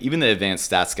discounting. Even the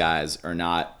advanced stats guys are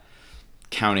not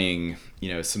counting,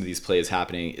 some of these plays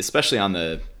happening, especially on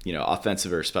the,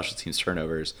 offensive or special teams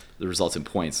turnovers that result in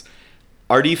points.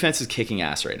 Our defense is kicking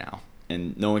ass right now,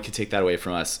 and no one can take that away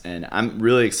from us. And I'm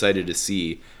really excited to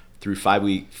see through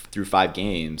 5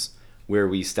 games where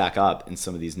we stack up in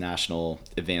some of these national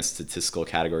advanced statistical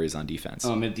categories on defense.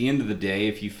 At the end of the day,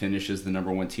 if you finish as the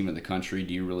number 1 team in the country,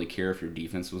 do you really care if your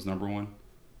defense was number 1?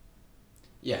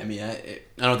 Yeah, I mean, I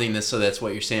don't think necessarily that's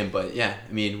what you're saying, but yeah,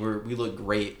 I mean, we look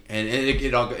great, and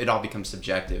it all becomes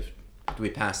subjective. Do we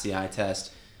pass the eye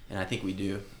test? And I think we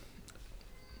do.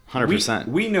 100%.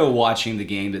 We know watching the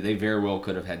game that they very well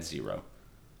could have had 0.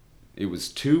 It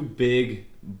was 2 big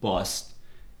busts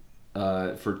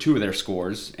for 2 of their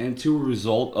scores, and 2 a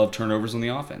result of turnovers on the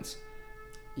offense.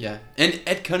 Yeah, and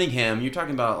Ed Cunningham, you're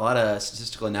talking about a lot of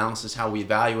statistical analysis, how we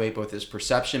evaluate both his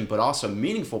perception, but also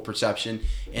meaningful perception,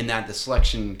 in that the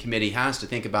selection committee has to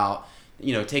think about,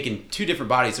 taking 2 different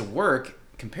bodies of work,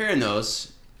 comparing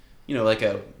those. We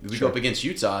go up against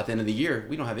Utah at the end of the year.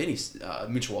 We don't have any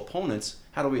mutual opponents.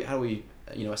 How do we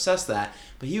assess that?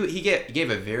 But he gave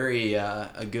a very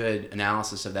a good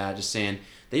analysis of that, just saying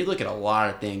they look at a lot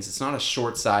of things. It's not a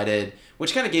short-sighted,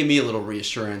 which kind of gave me a little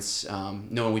reassurance,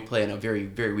 knowing we play in a very,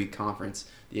 very weak conference,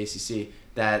 the ACC,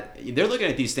 that they're looking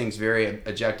at these things very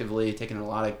objectively, taking a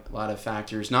lot of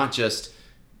factors, not just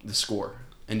the score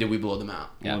and did we blow them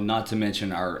out. Yeah. Well, not to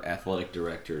mention our athletic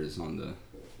director is on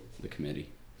the committee.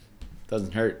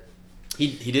 Doesn't hurt.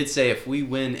 He did say if we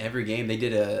win every game, they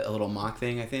did a little mock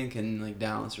thing, I think, in like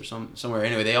Dallas or somewhere.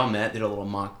 Anyway, they all met, did a little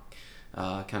mock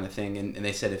kind of thing, and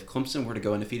they said if Clemson were to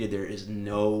go undefeated, there is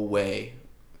no way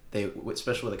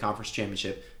especially with a conference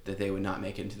championship, that they would not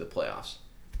make it into the playoffs.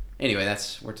 Anyway,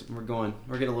 we're getting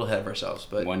a little ahead of ourselves,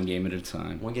 but 1 game at a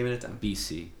time. 1 game at a time.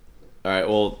 BC. All right.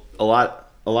 Well, a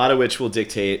lot of which will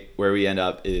dictate where we end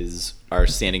up is our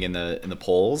standing in the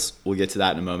polls. We'll get to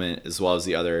that in a moment, as well as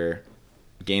the other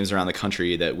games around the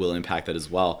country that will impact that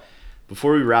as well.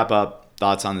 Before we wrap up,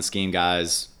 thoughts on this game,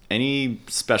 guys? Any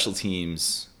special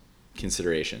teams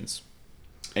considerations?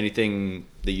 Anything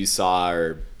that you saw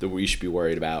or that we should be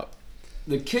worried about?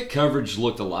 The kick coverage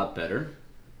looked a lot better.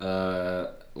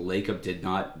 Lacob did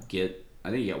not get, I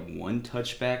think he got 1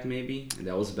 touchback maybe, and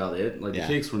that was about it. The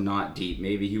kicks were not deep.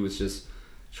 Maybe he was just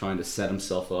trying to set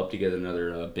himself up to get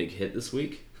another big hit this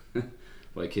week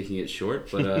by kicking it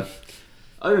short. But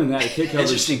other than that, kick coverage...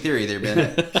 Interesting theory there,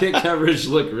 Ben. Kick coverage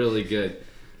looked really good.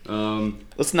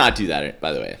 Let's not do that,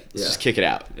 by the way. Let's just kick it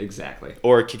out. Exactly.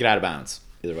 Or kick it out of bounds.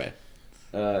 Either way.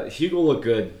 Hugo looked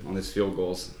good on his field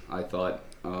goals, I thought.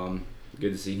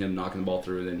 Good to see him knocking the ball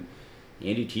through. Then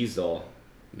Andy Teasdall,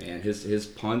 man, his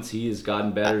punts, he has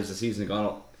gotten better as the season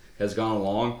has gone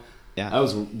along. Yeah. I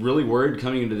was really worried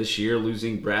coming into this year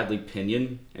losing Bradley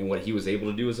Pinion and what he was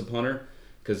able to do as a punter,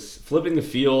 because flipping the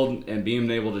field and being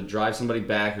able to drive somebody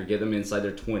back or get them inside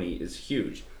their 20 is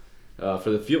huge.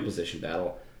 For the field position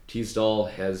battle,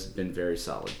 Teasdall has been very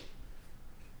solid.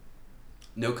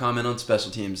 No comment on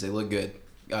special teams. They look good.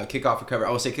 Kickoff for coverage.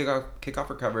 I would say kickoff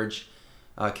for coverage.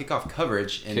 Kickoff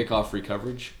coverage. And kickoff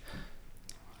recoverage.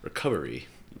 Recovery.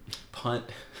 Punt.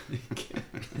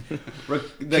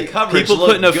 The coverage. People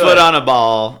putting a good. foot on a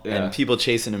ball Yeah. and people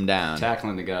chasing him down.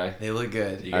 Tackling the guy. They look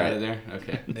good. You got it there?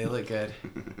 Okay. They look good.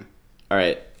 All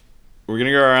right. We're going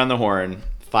to go around the horn.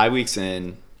 5 weeks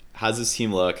in. How's this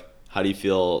team look? How do you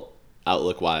feel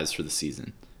outlook-wise for the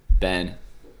season? Ben,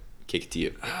 kick it to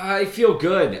you. I feel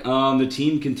good. The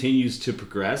team continues to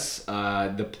progress.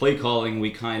 The play calling,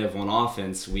 we kind of, on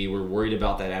offense, we were worried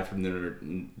about that after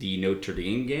the Notre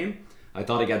Dame game. I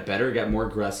thought it got better. It got more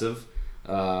aggressive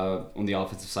on the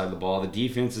offensive side of the ball. The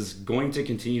defense is going to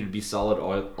continue to be solid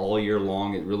all year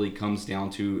long. It really comes down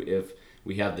to if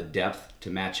we have the depth to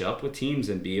match up with teams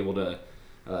and be able to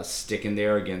sticking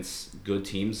there against good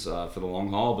teams for the long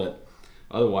haul. But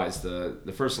otherwise,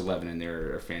 the first 11 in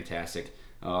there are fantastic.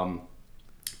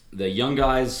 The young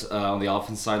guys on the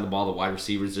offense side of the ball, the wide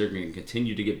receivers, they're going to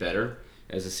continue to get better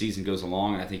as the season goes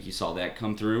along. And I think you saw that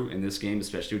come through in this game,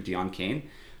 especially with Deion Kane.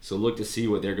 So look to see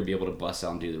what they're going to be able to bust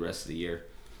out and do the rest of the year.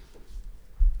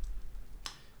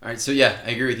 All right, so yeah,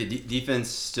 I agree with you. Defense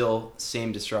still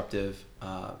same disruptive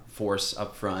force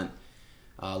up front,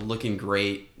 looking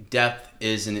great. Depth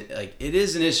is an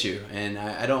issue, and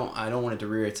I don't want it to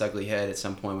rear its ugly head at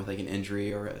some point with like an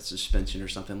injury or a suspension or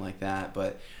something like that.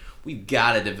 But we've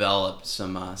got to develop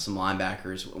some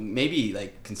linebackers. Maybe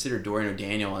like consider Dorian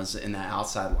O'Daniel as in that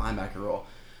outside linebacker role.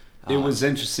 It was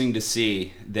interesting to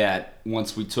see that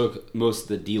once we took most of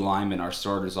the D linemen, our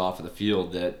starters, off of the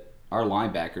field, that our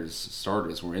linebackers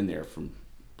starters were in there from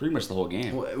pretty much the whole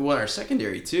game. Well, our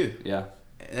secondary too. Yeah.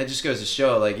 And that just goes to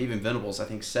show, like even Venables, I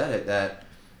think, said it that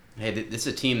hey, this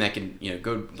is a team that can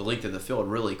go the length of the field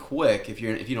really quick if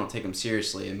you don't take them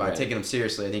seriously. And by taking them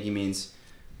seriously, I think he means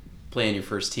playing your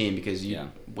first team because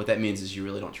what that means is you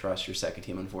really don't trust your second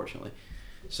team, unfortunately.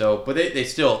 So, but they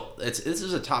still this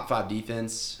is a top 5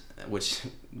 defense, which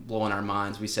blowing our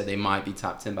minds. We said they might be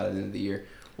top 10 by the end of the year.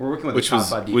 We're working with the top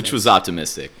 5 defense. Which was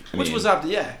optimistic.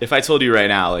 Yeah. If I told you right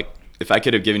now, like if I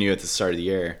could have given you at the start of the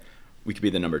year, we could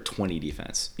be the number 20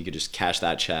 defense. You could just cash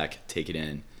that check, take it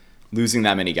in. Losing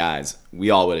that many guys, we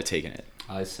all would have taken it.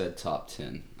 I said top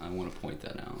 10. I want to point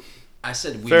that out. I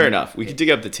said fair enough. We could dig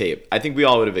up the tape. I think we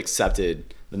all would have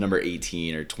accepted the number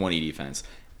 18 or 20 defense,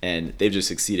 and they've just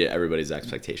exceeded everybody's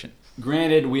expectation.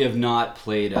 Granted, we have not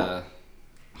played a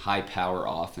high-power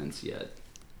offense yet.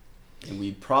 And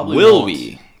we probably will won't.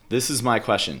 we? This is my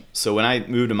question. So when I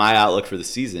move to my outlook for the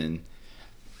season,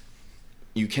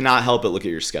 you cannot help but look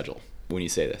at your schedule when you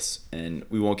say this. And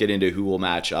we won't get into who we'll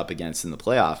match up against in the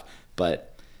playoff,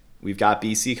 but we've got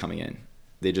BC coming in.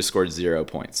 They just scored 0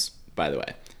 points, by the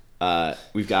way.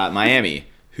 We've got Miami,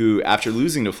 who after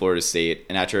losing to Florida State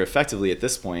and after effectively at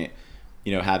this point,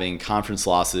 having conference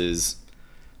losses,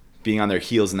 being on their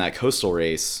heels in that coastal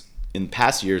race, in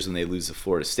past years when they lose to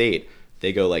Florida State,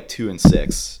 they go like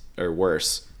 2-6 or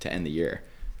worse to end the year.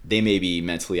 They may be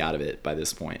mentally out of it by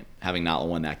this point, having not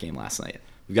won that game last night.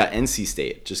 We've got NC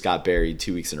State, just got buried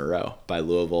 2 weeks in a row by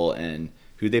Louisville, and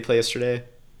who'd they play yesterday?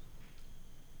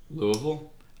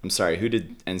 Louisville? I'm sorry, who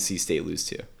did NC State lose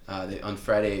to? On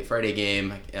Friday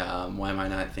game, why am I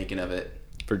not thinking of it?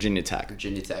 Virginia Tech.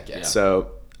 Virginia Tech, yeah.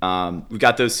 So we've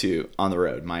got those two on the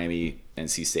road, Miami,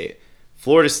 NC State.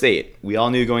 Florida State, we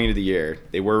all knew going into the year,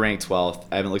 they were ranked 12th.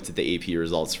 I haven't looked at the AP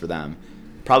results for them.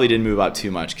 Probably didn't move up too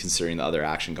much considering the other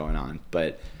action going on.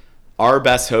 But our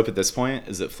best hope at this point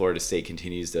is that Florida State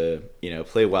continues to,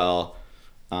 play well.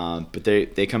 But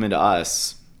they come into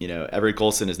us. Everett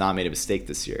Golson has not made a mistake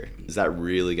this year. Is that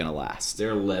really going to last?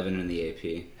 They're 11 in the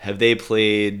AP. Have they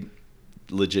played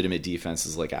legitimate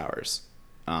defenses like ours?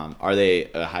 Are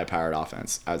they a high-powered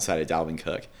offense outside of Dalvin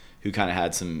Cook, who kind of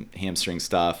had some hamstring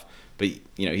stuff? But,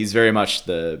 he's very much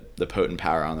the potent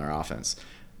power on their offense.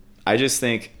 I just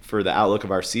think for the outlook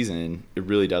of our season, it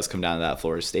really does come down to that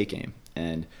Florida State game.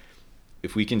 And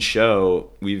if we can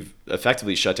show we've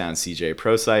effectively shut down CJ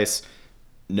Prosise,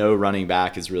 no running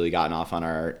back has really gotten off on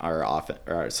our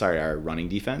running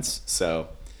defense. So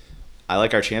I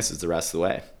like our chances the rest of the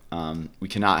way. We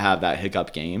cannot have that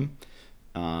hiccup game.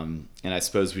 And I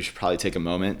suppose we should probably take a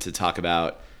moment to talk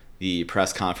about the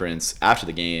press conference after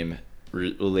the game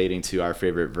relating to our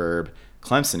favorite verb,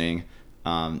 Clemsoning.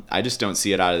 I just don't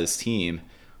see it out of this team.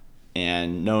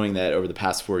 And knowing that over the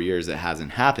past 4 years it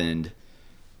hasn't happened,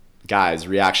 guys,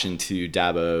 reaction to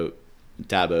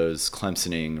Dabo's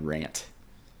Clemsoning rant.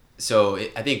 So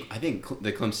I think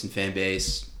the Clemson fan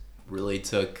base really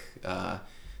took to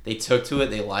it.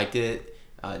 They liked it.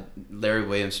 Larry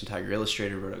Williams from Tiger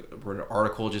Illustrated wrote an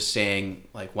article just saying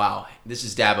like, "Wow, this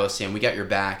is Dabo saying we got your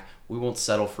back. We won't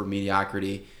settle for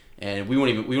mediocrity, and we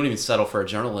won't even settle for a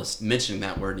journalist mentioning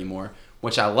that word anymore."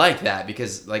 Which I like that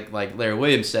because like Larry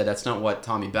Williams said, that's not what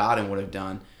Tommy Bowden would have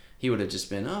done. He would have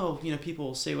just been, people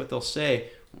will say what they'll say.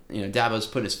 Dabo's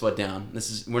putting his foot down.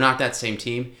 We're not that same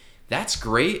team. That's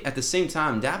great. At the same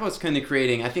time, Dabo's kind of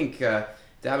creating. I think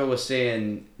Dabo was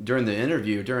saying during the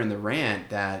interview, during the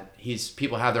rant, that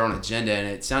people have their own agenda, and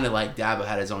it sounded like Dabo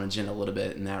had his own agenda a little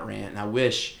bit in that rant. And I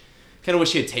wish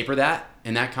he had tapered that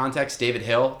in that context. David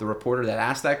Hill, the reporter that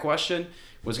asked that question,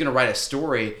 was going to write a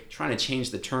story trying to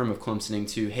change the term of Clemsoning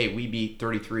to, hey, we beat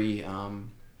 33.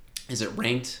 Is it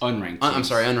ranked? Unranked.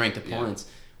 Unranked opponents.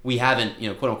 Yeah. We haven't,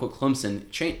 quote unquote,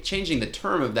 Clemson changing the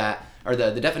term of that or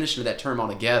the definition of that term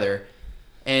altogether.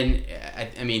 And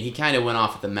I mean, he kind of went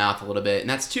off at the mouth a little bit, and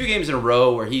that's 2 games in a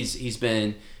row where he's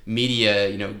been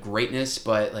media, greatness.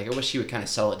 But like, I wish he would kind of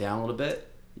sell it down a little bit.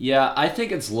 Yeah, I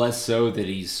think it's less so that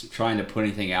he's trying to put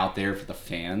anything out there for the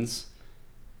fans.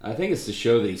 I think it's to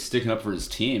show that he's sticking up for his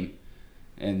team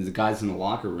and the guys in the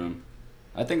locker room.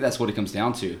 I think that's what it comes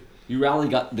down to. You rally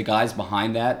got the guys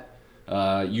behind that.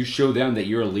 You show them that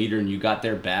you're a leader and you got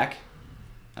their back.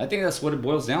 I think that's what it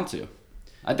boils down to.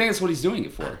 I think that's what he's doing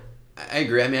it for. I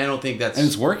agree. I mean, I don't think that's... And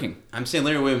it's working. I'm saying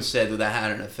Larry Williams said that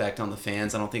had an effect on the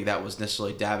fans. I don't think that was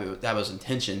necessarily Dabo's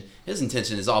intention. His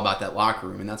intention is all about that locker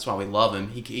room, and that's why we love him.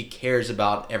 He cares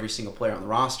about every single player on the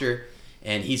roster,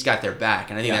 and he's got their back,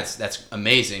 and I think that's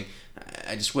amazing.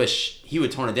 I just wish he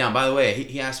would tone it down. By the way,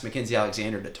 he asked Mackenzie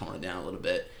Alexander to tone it down a little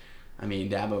bit. I mean,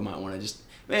 Dabo might want to just...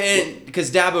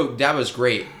 because Dabo's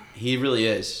great. He really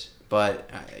is. But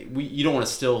you don't want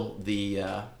to steal the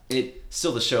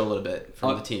show a little bit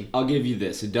from the team. I'll give you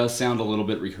this. It does sound a little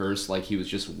bit rehearsed, like he was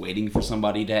just waiting for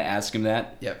somebody to ask him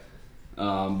that. Yep.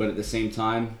 But at the same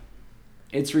time,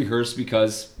 it's rehearsed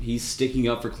because he's sticking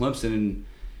up for Clemson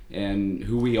and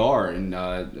who we are and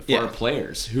for our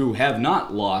players who have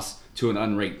not lost to an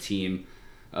unranked team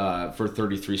for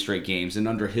 33 straight games. And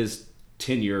under his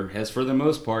tenure has, for the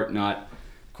most part, not,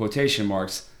 quotation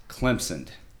marks, Clemsoned.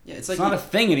 Yeah, it's not a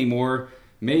thing anymore.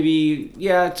 Maybe,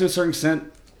 to a certain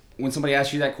extent, when somebody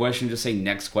asks you that question, just say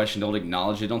next question. Don't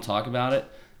acknowledge it. Don't talk about it.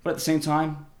 But at the same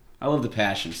time, I love the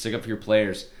passion. Stick up for your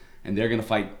players, and they're going to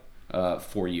fight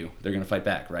for you. They're going to fight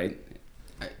back, right?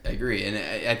 I agree. And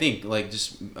I think, like,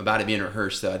 just about it being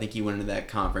rehearsed, though, I think he went into that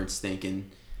conference thinking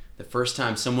the first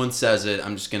time someone says it,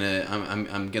 I'm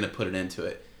gonna put it into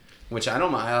it. Which I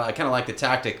don't mind. I kind of like the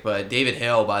tactic, but David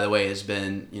Hale, by the way, has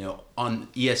been, on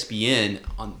ESPN,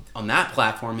 on that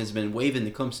platform, has been waving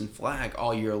the Clemson flag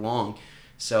all year long.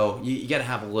 So you got to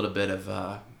have a little bit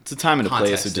of it's a time and a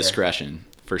place of discretion,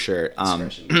 for sure.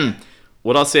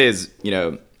 What I'll say is,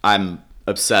 I'm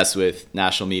obsessed with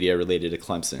national media related to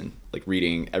Clemson, like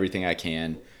reading everything I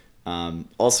can.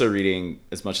 Also reading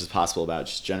as much as possible about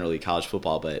just generally college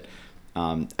football. But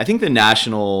I think the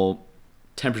national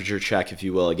temperature check, if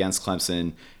you will, against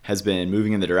Clemson has been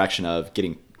moving in the direction of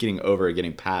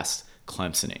getting past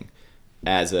Clemsoning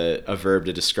as a verb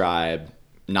to describe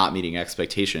not meeting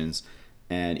expectations.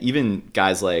 And even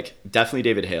guys like, definitely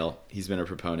David Hale, he's been a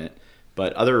proponent,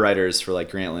 but other writers for like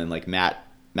Grantland, like Matt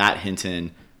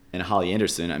Hinton and Holly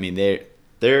Anderson, I mean,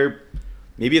 they're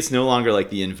maybe it's no longer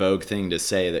like the in vogue thing to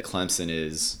say that Clemson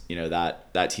is,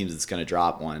 that team that's going to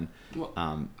drop one.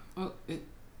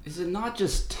 Is it not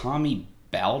just Tommy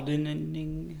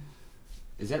Bowden?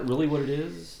 Is that really what it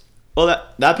is? Well,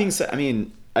 that being said, I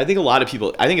mean, I think a lot of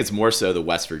people, I think it's more so the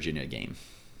West Virginia game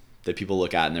that people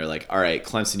look at and they're like, all right,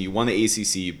 Clemson, you won the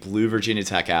ACC, you blew Virginia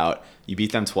Tech out, you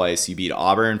beat them twice, you beat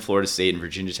Auburn, Florida State, and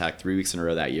Virginia Tech 3 weeks in a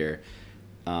row that year.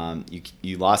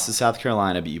 You lost to South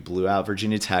Carolina, but you blew out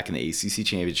Virginia Tech in the ACC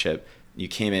championship. You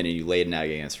came in and you laid an egg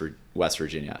against West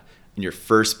Virginia in your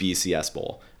first BCS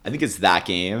Bowl. I think it's that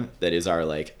game that is our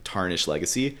like tarnished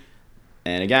legacy.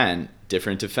 And again,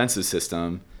 different defensive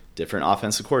system, different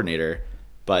offensive coordinator,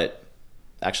 but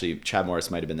actually Chad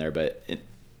Morris might have been there. But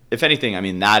if anything, I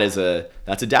mean that's a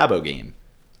Dabo game.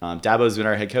 Dabo's been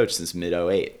our head coach since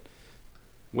mid-08.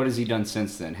 What has he done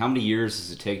since then? How many years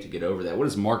does it take to get over that? What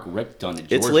has Mark Richt done at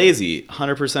Georgia? It's lazy,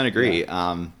 100% agree.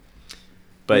 Yeah.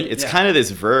 But it's kind of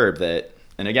this verb that,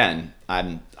 and again,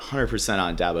 I'm 100%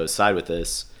 on Dabo's side with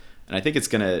this, and I think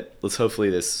it's hopefully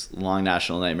this long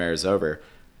national nightmare is over.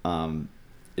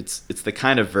 It's the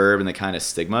kind of verb and the kind of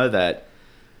stigma that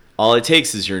all it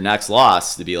takes is your next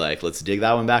loss to be like, let's dig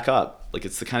that one back up. Like,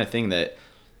 it's the kind of thing that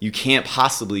you can't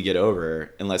possibly get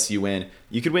over unless you win.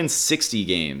 You could win 60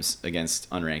 games against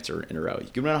unranked in a row. You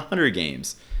could win 100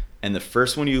 games, and the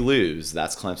first one you lose,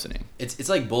 that's Clemsoning. It's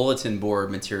like bulletin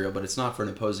board material, but it's not for an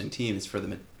opposing team. It's for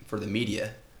the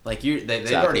media. Like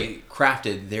they've already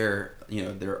crafted their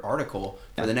article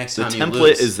for the next time you lose. The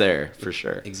template is there for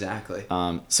sure. Exactly.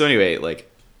 So anyway, like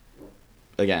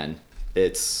again,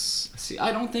 it's. See,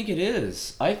 I don't think it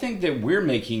is. I think that we're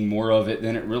making more of it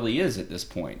than it really is at this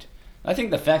point. I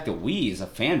think the fact that we, as a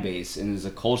fan base and as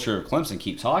a culture of Clemson,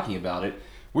 keep talking about it,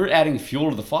 we're adding fuel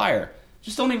to the fire.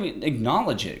 Just don't even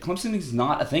acknowledge it. Clemson is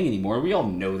not a thing anymore. We all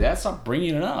know that. Stop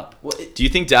bringing it up. Do you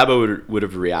think Dabo would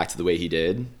have reacted the way he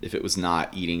did if it was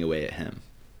not eating away at him?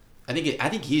 I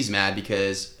think he's mad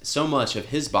because so much of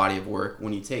his body of work,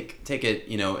 when you take it,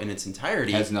 in its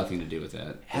entirety, has nothing to do with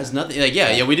that. Has nothing. Like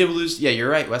we did lose. Yeah, you're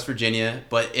right, West Virginia.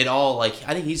 But it all I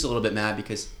think he's a little bit mad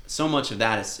because so much of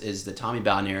that is the Tommy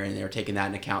Bowden era, and they're taking that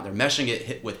into account. They're meshing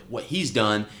it with what he's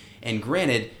done. And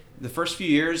granted, the first few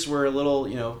years were a little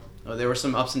there were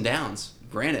some ups and downs.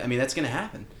 Granted, I mean, that's going to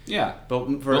happen. Yeah. But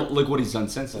look what he's done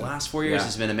since the then. last 4 years Yeah.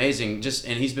 has been amazing.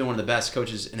 And he's been one of the best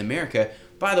coaches in America.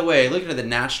 By the way, looking at the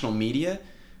national media,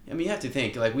 I mean, you have to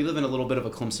think, like, we live in a little bit of a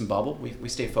Clemson bubble. We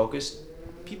stay focused.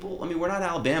 People, I mean, we're not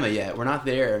Alabama yet. We're not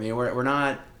there. I mean, we're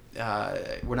not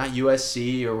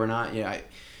USC, or we're not,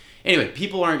 anyway,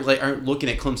 people aren't looking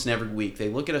at Clemson every week. They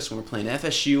look at us when we're playing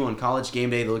FSU on College Game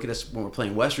Day. They look at us when we're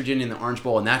playing West Virginia in the Orange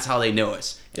Bowl, and that's how they know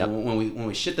us. Yep. And when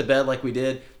we shit the bed like we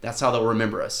did, that's how they'll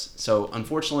remember us. So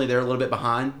unfortunately, they're a little bit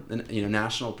behind the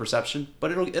national perception,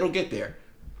 but it'll get there.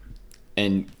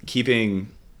 And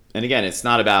again, it's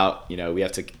not about, we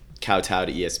have to kowtow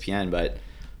to ESPN, but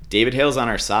David Hale's on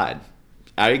our side.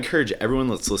 I encourage everyone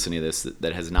that's listening to this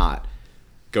that has not,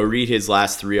 go read his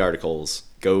last 3 articles.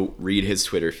 Go read his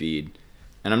Twitter feed.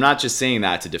 And I'm not just saying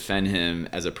that to defend him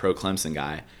as a pro Clemson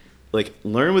guy. Like,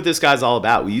 learn what this guy's all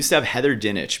about. We used to have Heather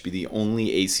Dinich be the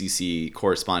only ACC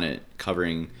correspondent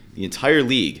covering the entire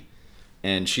league.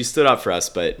 And she stood up for us,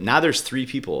 but now there's 3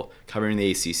 people covering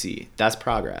the ACC. That's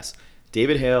progress.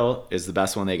 David Hale is the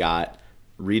best one they got.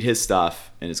 Read his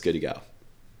stuff, and it's good to go.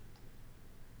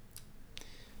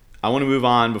 I want to move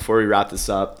on before we wrap this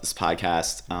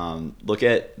podcast. Look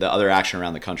at the other action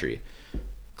around the country.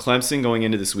 Clemson going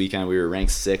into this weekend, we were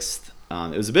ranked 6th.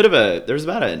 It was there was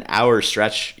about an hour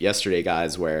stretch yesterday,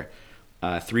 guys, where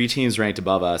 3 teams ranked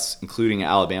above us, including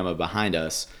Alabama behind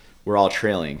us, were all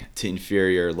trailing to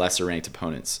inferior, lesser-ranked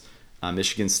opponents.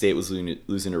 Michigan State was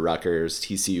losing to Rutgers.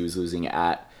 TCU was losing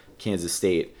at Kansas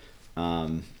State.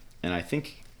 And I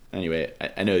think, anyway,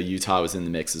 I know Utah was in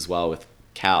the mix as well with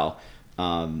Cal.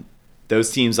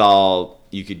 Those teams all,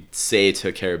 you could say,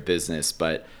 took care of business,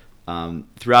 but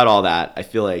throughout all that, I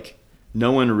feel like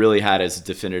no one really had as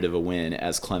definitive a win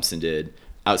as Clemson did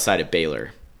outside of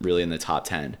Baylor, really in the top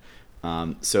 10.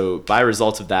 So by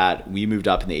result of that, we moved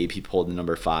up in the AP poll to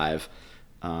number 5.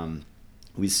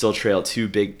 We still trail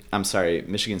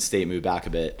Michigan State moved back a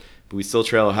bit, but we still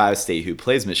trail Ohio State, who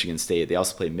plays Michigan State. They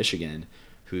also play Michigan,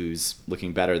 who's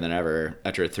looking better than ever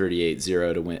after a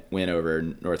 38-0 to win over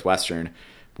Northwestern.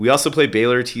 We also play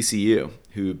Baylor TCU,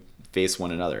 who face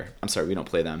one another. I'm sorry, we don't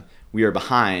play them. We are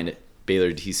behind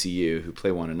Baylor TCU, who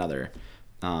play one another.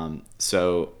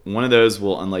 So one of those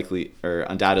will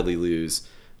undoubtedly lose.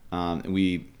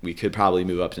 We could probably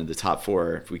move up into the top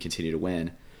 4 if we continue to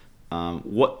win.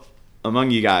 What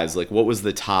among you guys, what was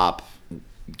the top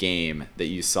game that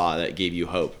you saw that gave you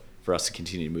hope for us to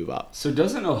continue to move up? So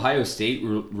doesn't Ohio State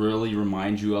really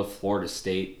remind you of Florida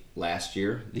State last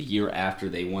year, the year after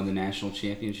they won the national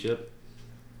championship?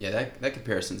 Yeah, that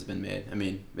comparison's been made. I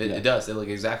mean, it does. They look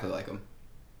exactly like them.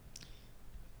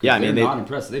 Yeah, I mean, they're not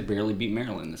impressed. They barely beat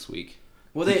Maryland this week.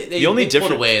 Well, they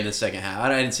pulled away in the second half.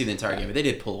 I didn't see the entire game, but they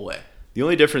did pull away. The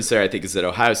only difference there, I think, is that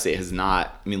Ohio State has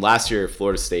not. I mean, last year,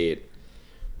 Florida State,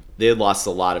 they had lost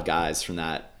a lot of guys from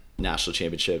that national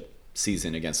championship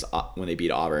season when they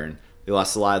beat Auburn. They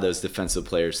lost a lot of those defensive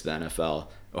players to the NFL.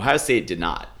 Ohio State did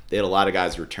not. They had a lot of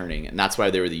guys returning, and that's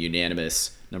why they were the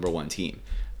unanimous number 1 team.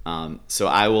 So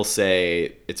I will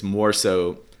say it's more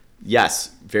so,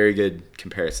 yes, very good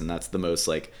comparison. That's the most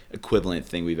equivalent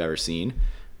thing we've ever seen.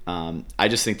 I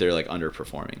just think they're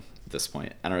underperforming at this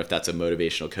point. I don't know if that's a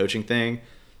motivational coaching thing.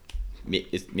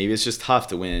 Maybe it's just tough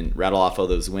to rattle off all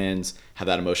those wins, have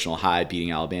that emotional high,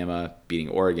 beating Alabama, beating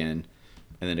Oregon,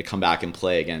 and then to come back and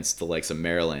play against the likes of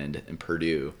Maryland and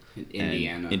Purdue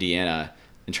and Indiana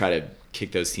and try to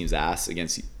kick those teams' ass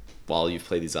while you've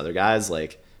played these other guys,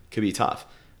 could be tough.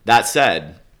 That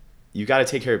said, you got to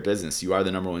take care of business. You are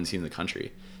the number 1 team in the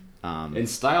country. And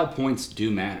style points do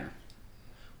matter.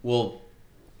 Well,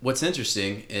 what's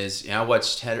interesting is I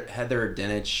watched Heather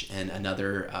Dinich and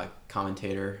another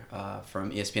commentator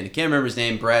from ESPN. I can't remember his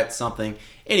name, Brett something.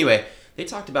 Anyway, they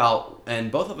talked about,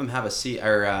 and both of them have a seat,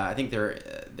 or I think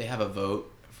they have a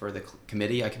vote for the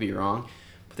committee. I could be wrong.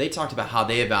 But they talked about how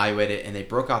they evaluated, and they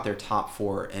broke out their top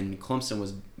 4, and Clemson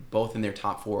was both in their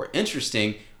top 4.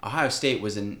 Interesting, Ohio State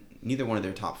was in neither one of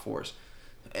their top 4s.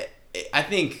 I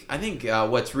think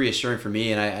what's reassuring for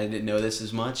me, and I didn't know this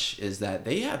as much, is that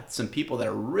they have some people that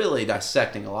are really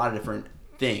dissecting a lot of different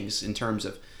things in terms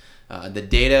of the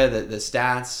data, the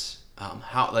stats,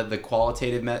 how the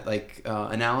qualitative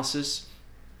analysis.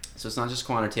 So it's not just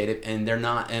quantitative, and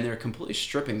they're completely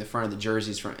stripping the front of the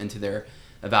jerseys into their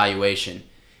evaluation.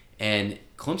 And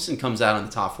Clemson comes out on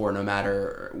the top 4 no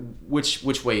matter which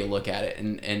way you look at it.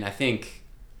 And I think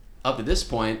up to this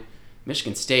point,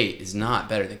 Michigan State is not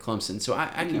better than Clemson. So I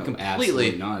can completely...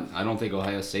 Absolutely not. I don't think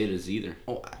Ohio State is either.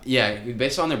 Oh, yeah,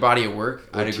 based on their body of work,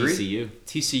 I'd agree.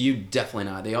 TCU. Definitely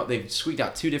not. They've squeaked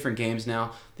out 2 different games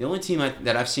now. The only team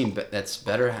that I've seen that's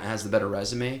better, has the better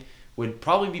resume, would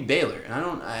probably be Baylor. And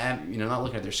I'm not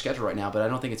looking at their schedule right now, but I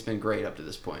don't think it's been great up to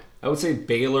this point. I would say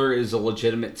Baylor is a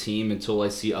legitimate team until I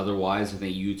see otherwise. I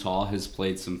think Utah has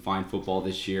played some fine football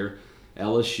this year.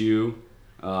 LSU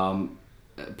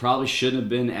probably shouldn't have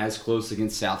been as close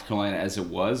against South Carolina as it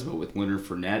was, but with Leonard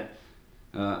Fournette,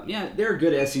 they're a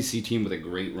good SEC team with a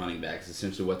great running back. Is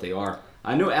essentially what they are.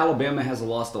 I know Alabama has a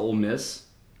loss to Ole Miss.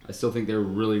 I still think they're a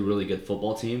really, really good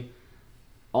football team.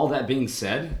 All that being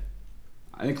said,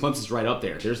 I think Clemson's right up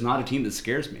there. There's not a team that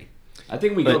scares me. I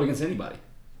think we go up against anybody.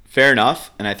 Fair enough,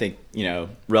 and I think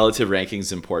relative rankings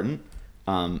is important.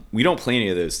 We don't play any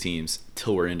of those teams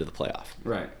till we're into the playoff.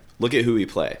 Right. Look at who we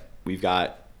play. We've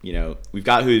got who we've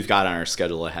got on our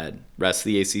schedule ahead. Rest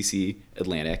of the ACC,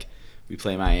 Atlantic. We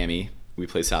play Miami. We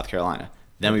play South Carolina.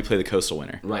 Then we play the Coastal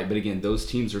winner. Right, but again, those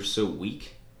teams are so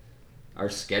weak. Our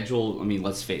schedule,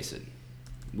 let's face it.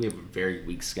 We have a very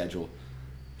weak schedule.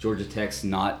 Georgia Tech's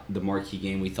not the marquee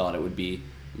game we thought it would be.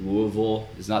 Louisville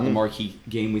is not the marquee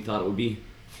game we thought it would be.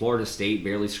 Florida State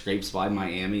barely scrapes by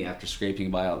Miami after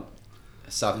scraping by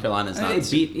South Carolina's not.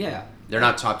 They're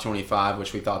not top 25,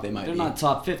 which we thought they might be. They're not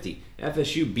top 50.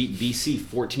 FSU beat BC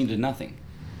 14-0.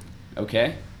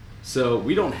 Okay? So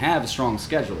we don't have a strong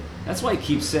schedule. That's why I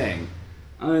keep saying,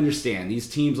 I understand. These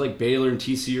teams like Baylor and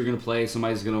TCU are going to play.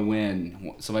 Somebody's going to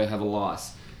win. Somebody will have a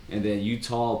loss. And then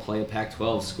Utah will play a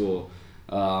Pac-12 school.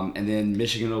 And then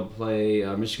Michigan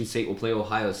State will play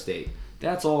Ohio State.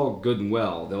 That's all good and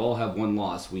well. They'll all have one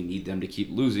loss. We need them to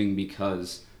keep losing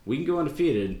because we can go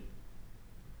undefeated.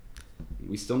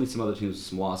 We still need some other teams with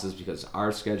some losses because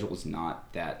our schedule is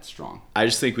not that strong. I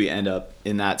just think we end up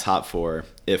in that top 4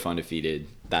 if undefeated.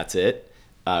 That's it.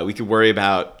 We could worry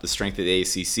about the strength of the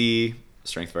ACC,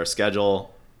 strength of our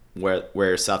schedule,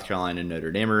 where South Carolina and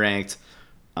Notre Dame are ranked.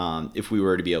 If we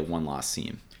were to be a one-loss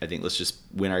team, I think let's just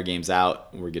win our games out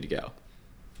and we're good to go.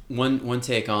 One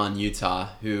take on Utah,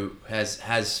 who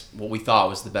has what we thought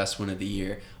was the best win of the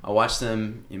year. I watched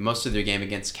them in most of their game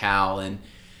against Cal, and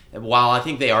while I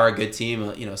think they are a good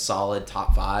team, solid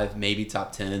top 5, maybe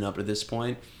top 10 up to this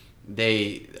point,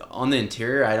 they on the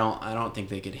interior, I don't think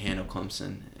they could handle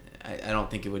Clemson. I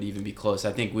don't think it would even be close.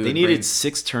 I think they needed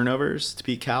 6 turnovers to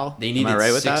beat Cal. Am I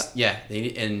right with that? Yeah,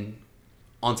 and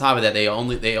on top of that, they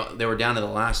were down to the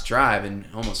last drive and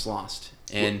almost lost.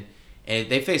 And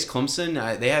they faced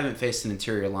Clemson. They haven't faced an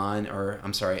interior line,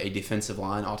 a defensive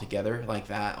line altogether like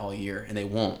that all year, and they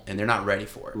won't, and they're not ready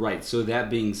for it. Right. So that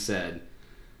being said,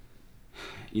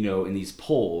 in these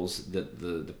polls,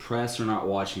 the press are not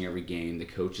watching every game. The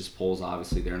coaches' polls,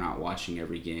 obviously, they're not watching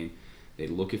every game. They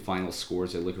look at final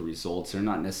scores. They look at results. They're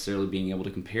not necessarily being able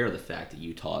to compare the fact that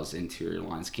Utah's interior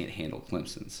lines can't handle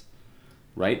Clemson's.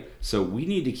 Right? So we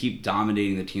need to keep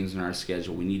dominating the teams in our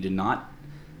schedule. We need to not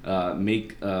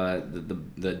make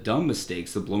the dumb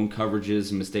mistakes, the blown coverages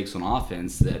and mistakes on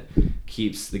offense that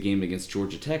keeps the game against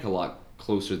Georgia Tech a lot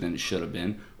closer than it should have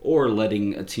been, or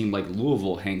letting a team like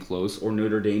Louisville hang close or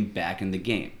Notre Dame back in the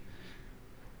game.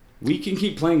 We can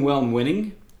keep playing well and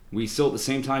winning. We still at the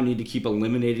same time need to keep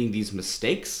eliminating these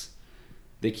mistakes.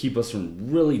 They keep us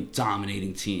from really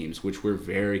dominating teams, which we're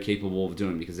very capable of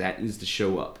doing because that is to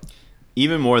show up.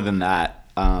 Even more than that,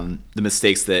 the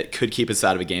mistakes that could keep us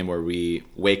out of a game where we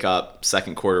wake up,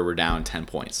 second quarter, we're down 10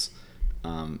 points.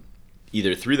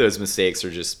 Either through those mistakes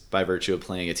or just by virtue of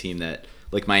playing a team that,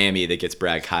 like Miami, that gets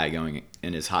Brad Kai going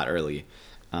and is hot early.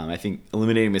 I think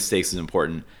eliminating mistakes is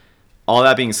important. All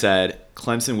that being said,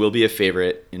 Clemson will be a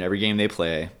favorite in every game they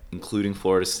play, including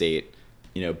Florida State,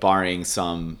 barring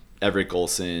some Everett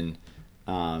Golson,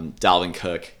 Dalvin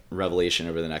Cook revelation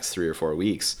over the next 3 or 4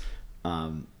 weeks.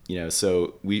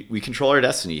 So we control our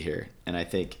destiny here. And I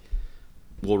think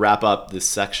we'll wrap up this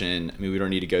section. We don't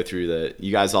need to go through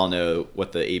you guys all know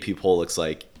what the AP poll looks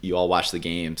like. You all watch the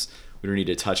games. We don't need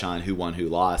to touch on who won, who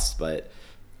lost, but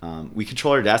we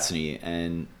control our destiny.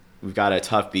 And we've got a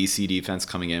tough BC defense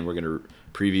coming in. We're going to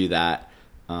preview that.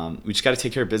 We just got to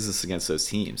take care of business against those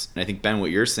teams. And I think, Ben,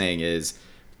 what you're saying is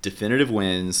definitive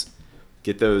wins,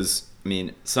 get those.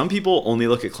 Some people only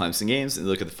look at Clemson games and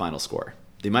look at the final score.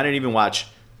 They might not even watch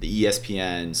the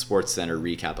ESPN Sports Center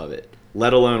recap of it,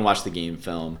 let alone watch the game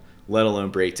film, let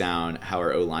alone break down how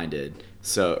our O-line did,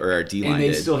 or our D-line did.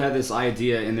 And they still have this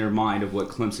idea in their mind of what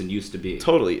Clemson used to be.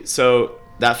 Totally. So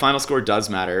that final score does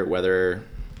matter, whether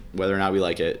or not we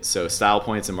like it. So style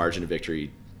points and margin of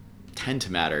victory tend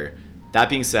to matter. That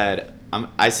being said,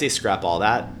 I say scrap all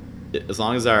that. As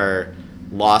long as our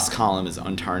loss column is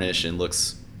untarnished and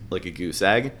looks like a goose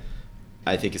egg,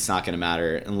 I think it's not going to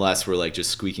matter unless we're just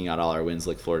squeaking out all our wins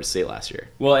like Florida State last year.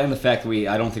 Well, and the fact that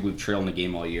I don't think we've trailed in the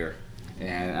game all year.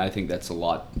 And I think that's a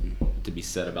lot to be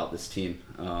said about this team.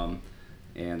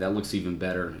 And that looks even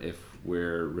better if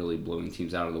we're really blowing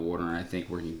teams out of the water. And I think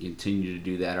we're going to continue to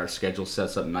do that. Our schedule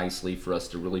sets up nicely for us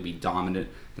to really be dominant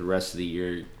the rest of the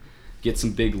year. Get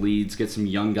some big leads, get some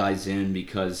young guys in,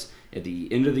 because at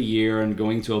the end of the year and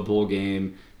going to a bowl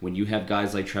game, when you have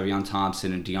guys like Trevion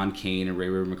Thompson and Deion Kane and Ray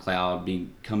McLeod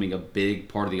becoming a big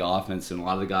part of the offense, and a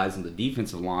lot of the guys on the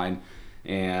defensive line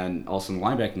and also in the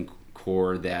linebacking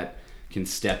core that can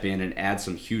step in and add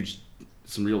some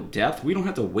real depth, we don't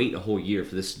have to wait a whole year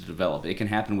for this to develop. It can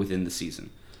happen within the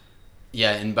season.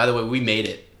 Yeah, and by the way, we made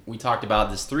it. We talked about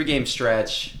this 3-game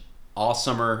stretch all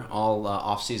summer, all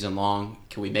off-season long.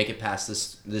 Can we make it past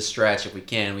this stretch? If we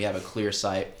can, we have a clear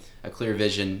sight, a clear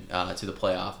vision to the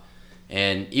playoff.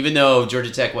 And even though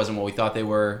Georgia Tech wasn't what we thought they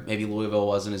were, maybe Louisville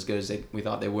wasn't as good as we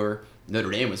thought they were,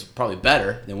 Notre Dame was probably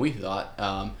better than we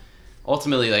thought.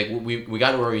 Ultimately, like we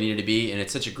got to where we needed to be, and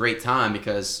it's such a great time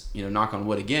because, knock on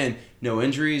wood again, no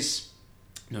injuries,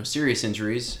 no serious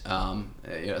injuries,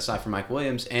 aside from Mike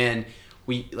Williams, and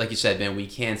we, like you said, Ben, we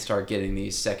can start getting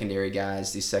these secondary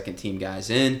guys, these second team guys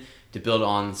in to build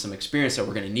on some experience that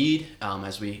we're going to need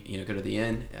as we go to the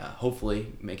end.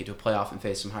 Hopefully, make it to a playoff and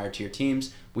face some higher tier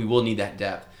teams. We will need that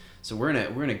depth. So we're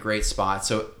in a great spot.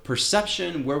 So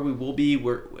perception, where we will be,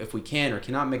 if we can or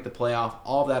cannot make the playoff,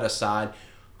 all of that aside,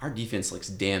 our defense looks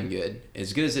damn good.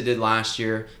 As good as it did last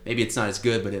year. Maybe it's not as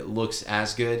good, but it looks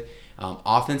as good.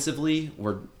 Offensively,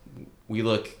 we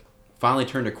look finally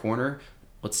turned a corner.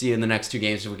 Let's see in the next 2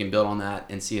 games if we can build on that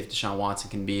and see if Deshaun Watson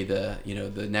can be the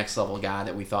next level guy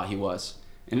that we thought he was.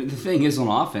 And the thing is, on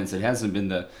offense, it hasn't been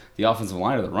the offensive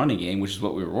line or the running game, which is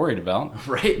what we were worried about.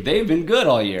 Right. They've been good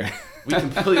all year. We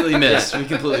completely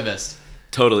missed.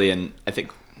 Totally, and I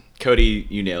think, Cody,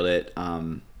 you nailed it.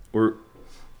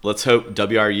 Let's hope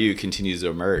WRU continues to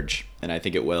emerge, and I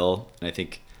think it will. And I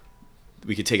think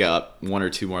we could take it up 1 or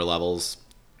 2 more levels.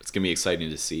 It's going to be exciting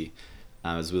to see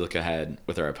as we look ahead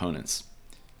with our opponents.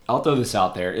 I'll throw this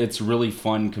out there. It's really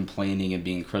fun complaining and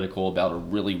being critical about a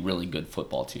really, really good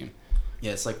football team.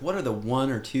 Yeah, it's like, what are the 1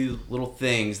 or 2 little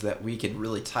things that we could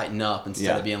really tighten up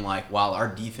instead of being like, wow, our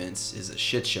defense is a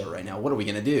shit show right now. What are we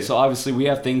going to do? So obviously we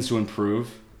have things to improve,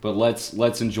 but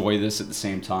let's enjoy this at the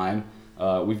same time.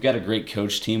 We've got a great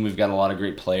coach team. We've got a lot of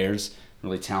great players,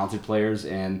 really talented players,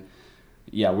 and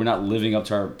we're not living up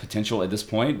to our potential at this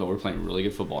point, but we're playing really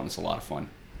good football, and it's a lot of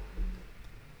fun.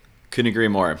 Couldn't agree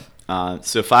more.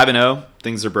 So 5-0,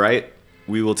 things are bright.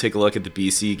 We will take a look at the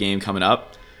BC game coming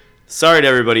up. Sorry to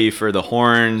everybody for the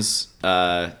horns.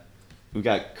 We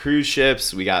got cruise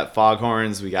ships, we got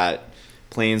foghorns, we got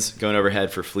planes going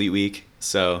overhead for Fleet Week.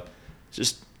 So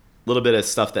just a little bit of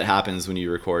stuff that happens when you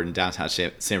record in downtown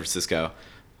San Francisco.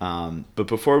 But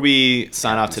before we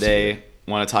sign off today,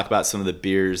 I want to talk about some of the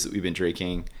beers that we've been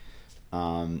drinking.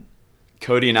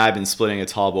 Cody and I have been splitting a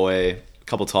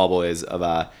couple tall boys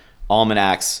of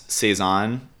Almanac's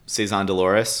Saison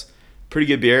Dolores. Pretty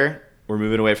good beer. We're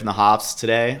moving away from the hops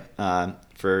today.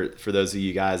 For those of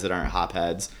you guys that aren't hop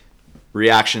heads,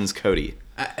 reactions, Cody.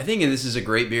 I think this is a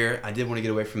great beer. I did want to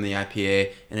get away from the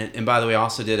IPA, and by the way, I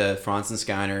also did a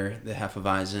Franzensteiner, the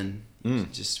Hefeweizen,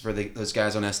 just for those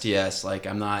guys on STS. Like,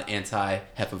 I'm not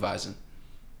anti-Hefeweizen.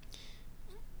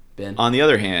 Ben? On the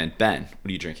other hand, Ben, what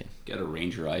are you drinking? Got a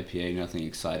Ranger IPA, nothing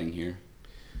exciting here.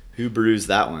 Who brews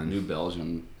that one? New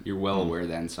Belgium. You're well aware of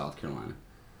that in South Carolina.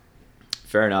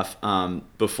 Fair enough.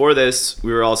 Before this,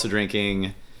 we were also drinking,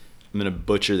 I'm going to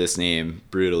butcher this name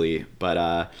brutally,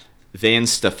 but Van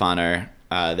Stefaner,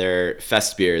 their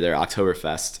fest beer, their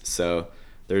Oktoberfest. So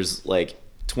there's like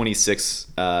 26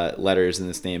 letters in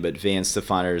this name, but Van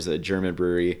Stefaner is a German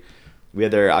brewery. We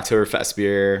had their Oktoberfest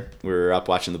beer. We were up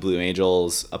watching the Blue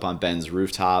Angels up on Ben's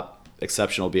rooftop.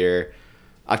 Exceptional beer.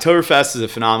 Oktoberfest is a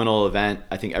phenomenal event.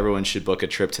 I think everyone should book a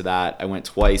trip to that. I went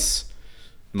twice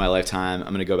in my lifetime. I'm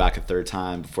going to go back a 3rd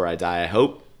time before I die, I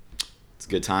hope. It's a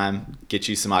good time. Get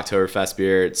you some Oktoberfest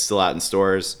beer. It's still out in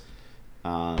stores.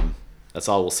 That's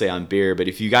all we'll say on beer. But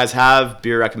if you guys have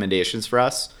beer recommendations for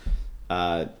us,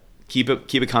 keep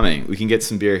it coming. We can get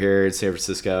some beer here in San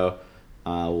Francisco.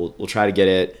 We'll try to get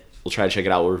it. We'll try to check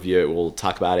it out. We'll review it. We'll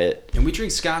talk about it. And we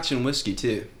drink scotch and whiskey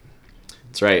too.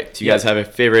 That's right. Do you guys have a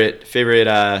favorite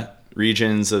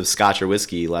regions of scotch or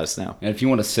whiskey? Let us know. And if you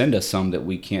want to send us some that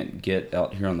we can't get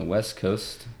out here on the West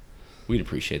Coast, we'd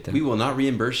appreciate that. We will not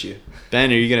reimburse you.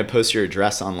 Ben, are you going to post your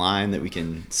address online that we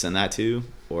can send that to?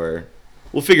 Or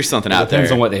we'll figure something out there.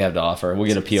 Depends on what they have to offer. We'll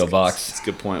get a P.O. box. That's a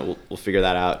good point. We'll figure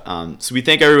that out. So we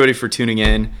thank everybody for tuning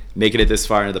in, making it this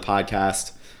far into the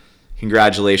podcast.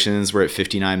 Congratulations. We're at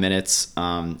 59 minutes.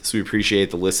 So we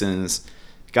appreciate the listens.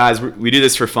 Guys, we do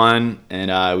this for fun,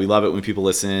 and we love it when people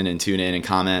listen and tune in and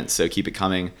comment, so keep it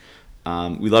coming.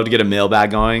 We'd love to get a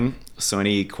mailbag going. So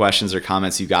any questions or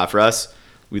comments you got for us,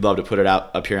 we'd love to put it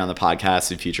up here on the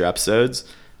podcast in future episodes.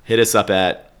 Hit us up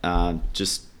at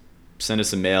just send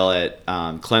us a mail at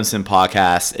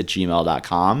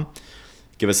clemsonpodcast@gmail.com.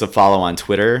 Give us a follow on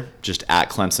Twitter, just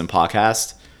at Clemson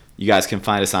Podcast. You guys can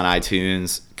find us on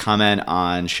iTunes. Comment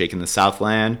on Shaking the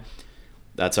Southland.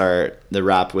 That's the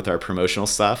wrap with our promotional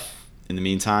stuff. In the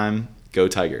meantime, go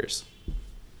Tigers.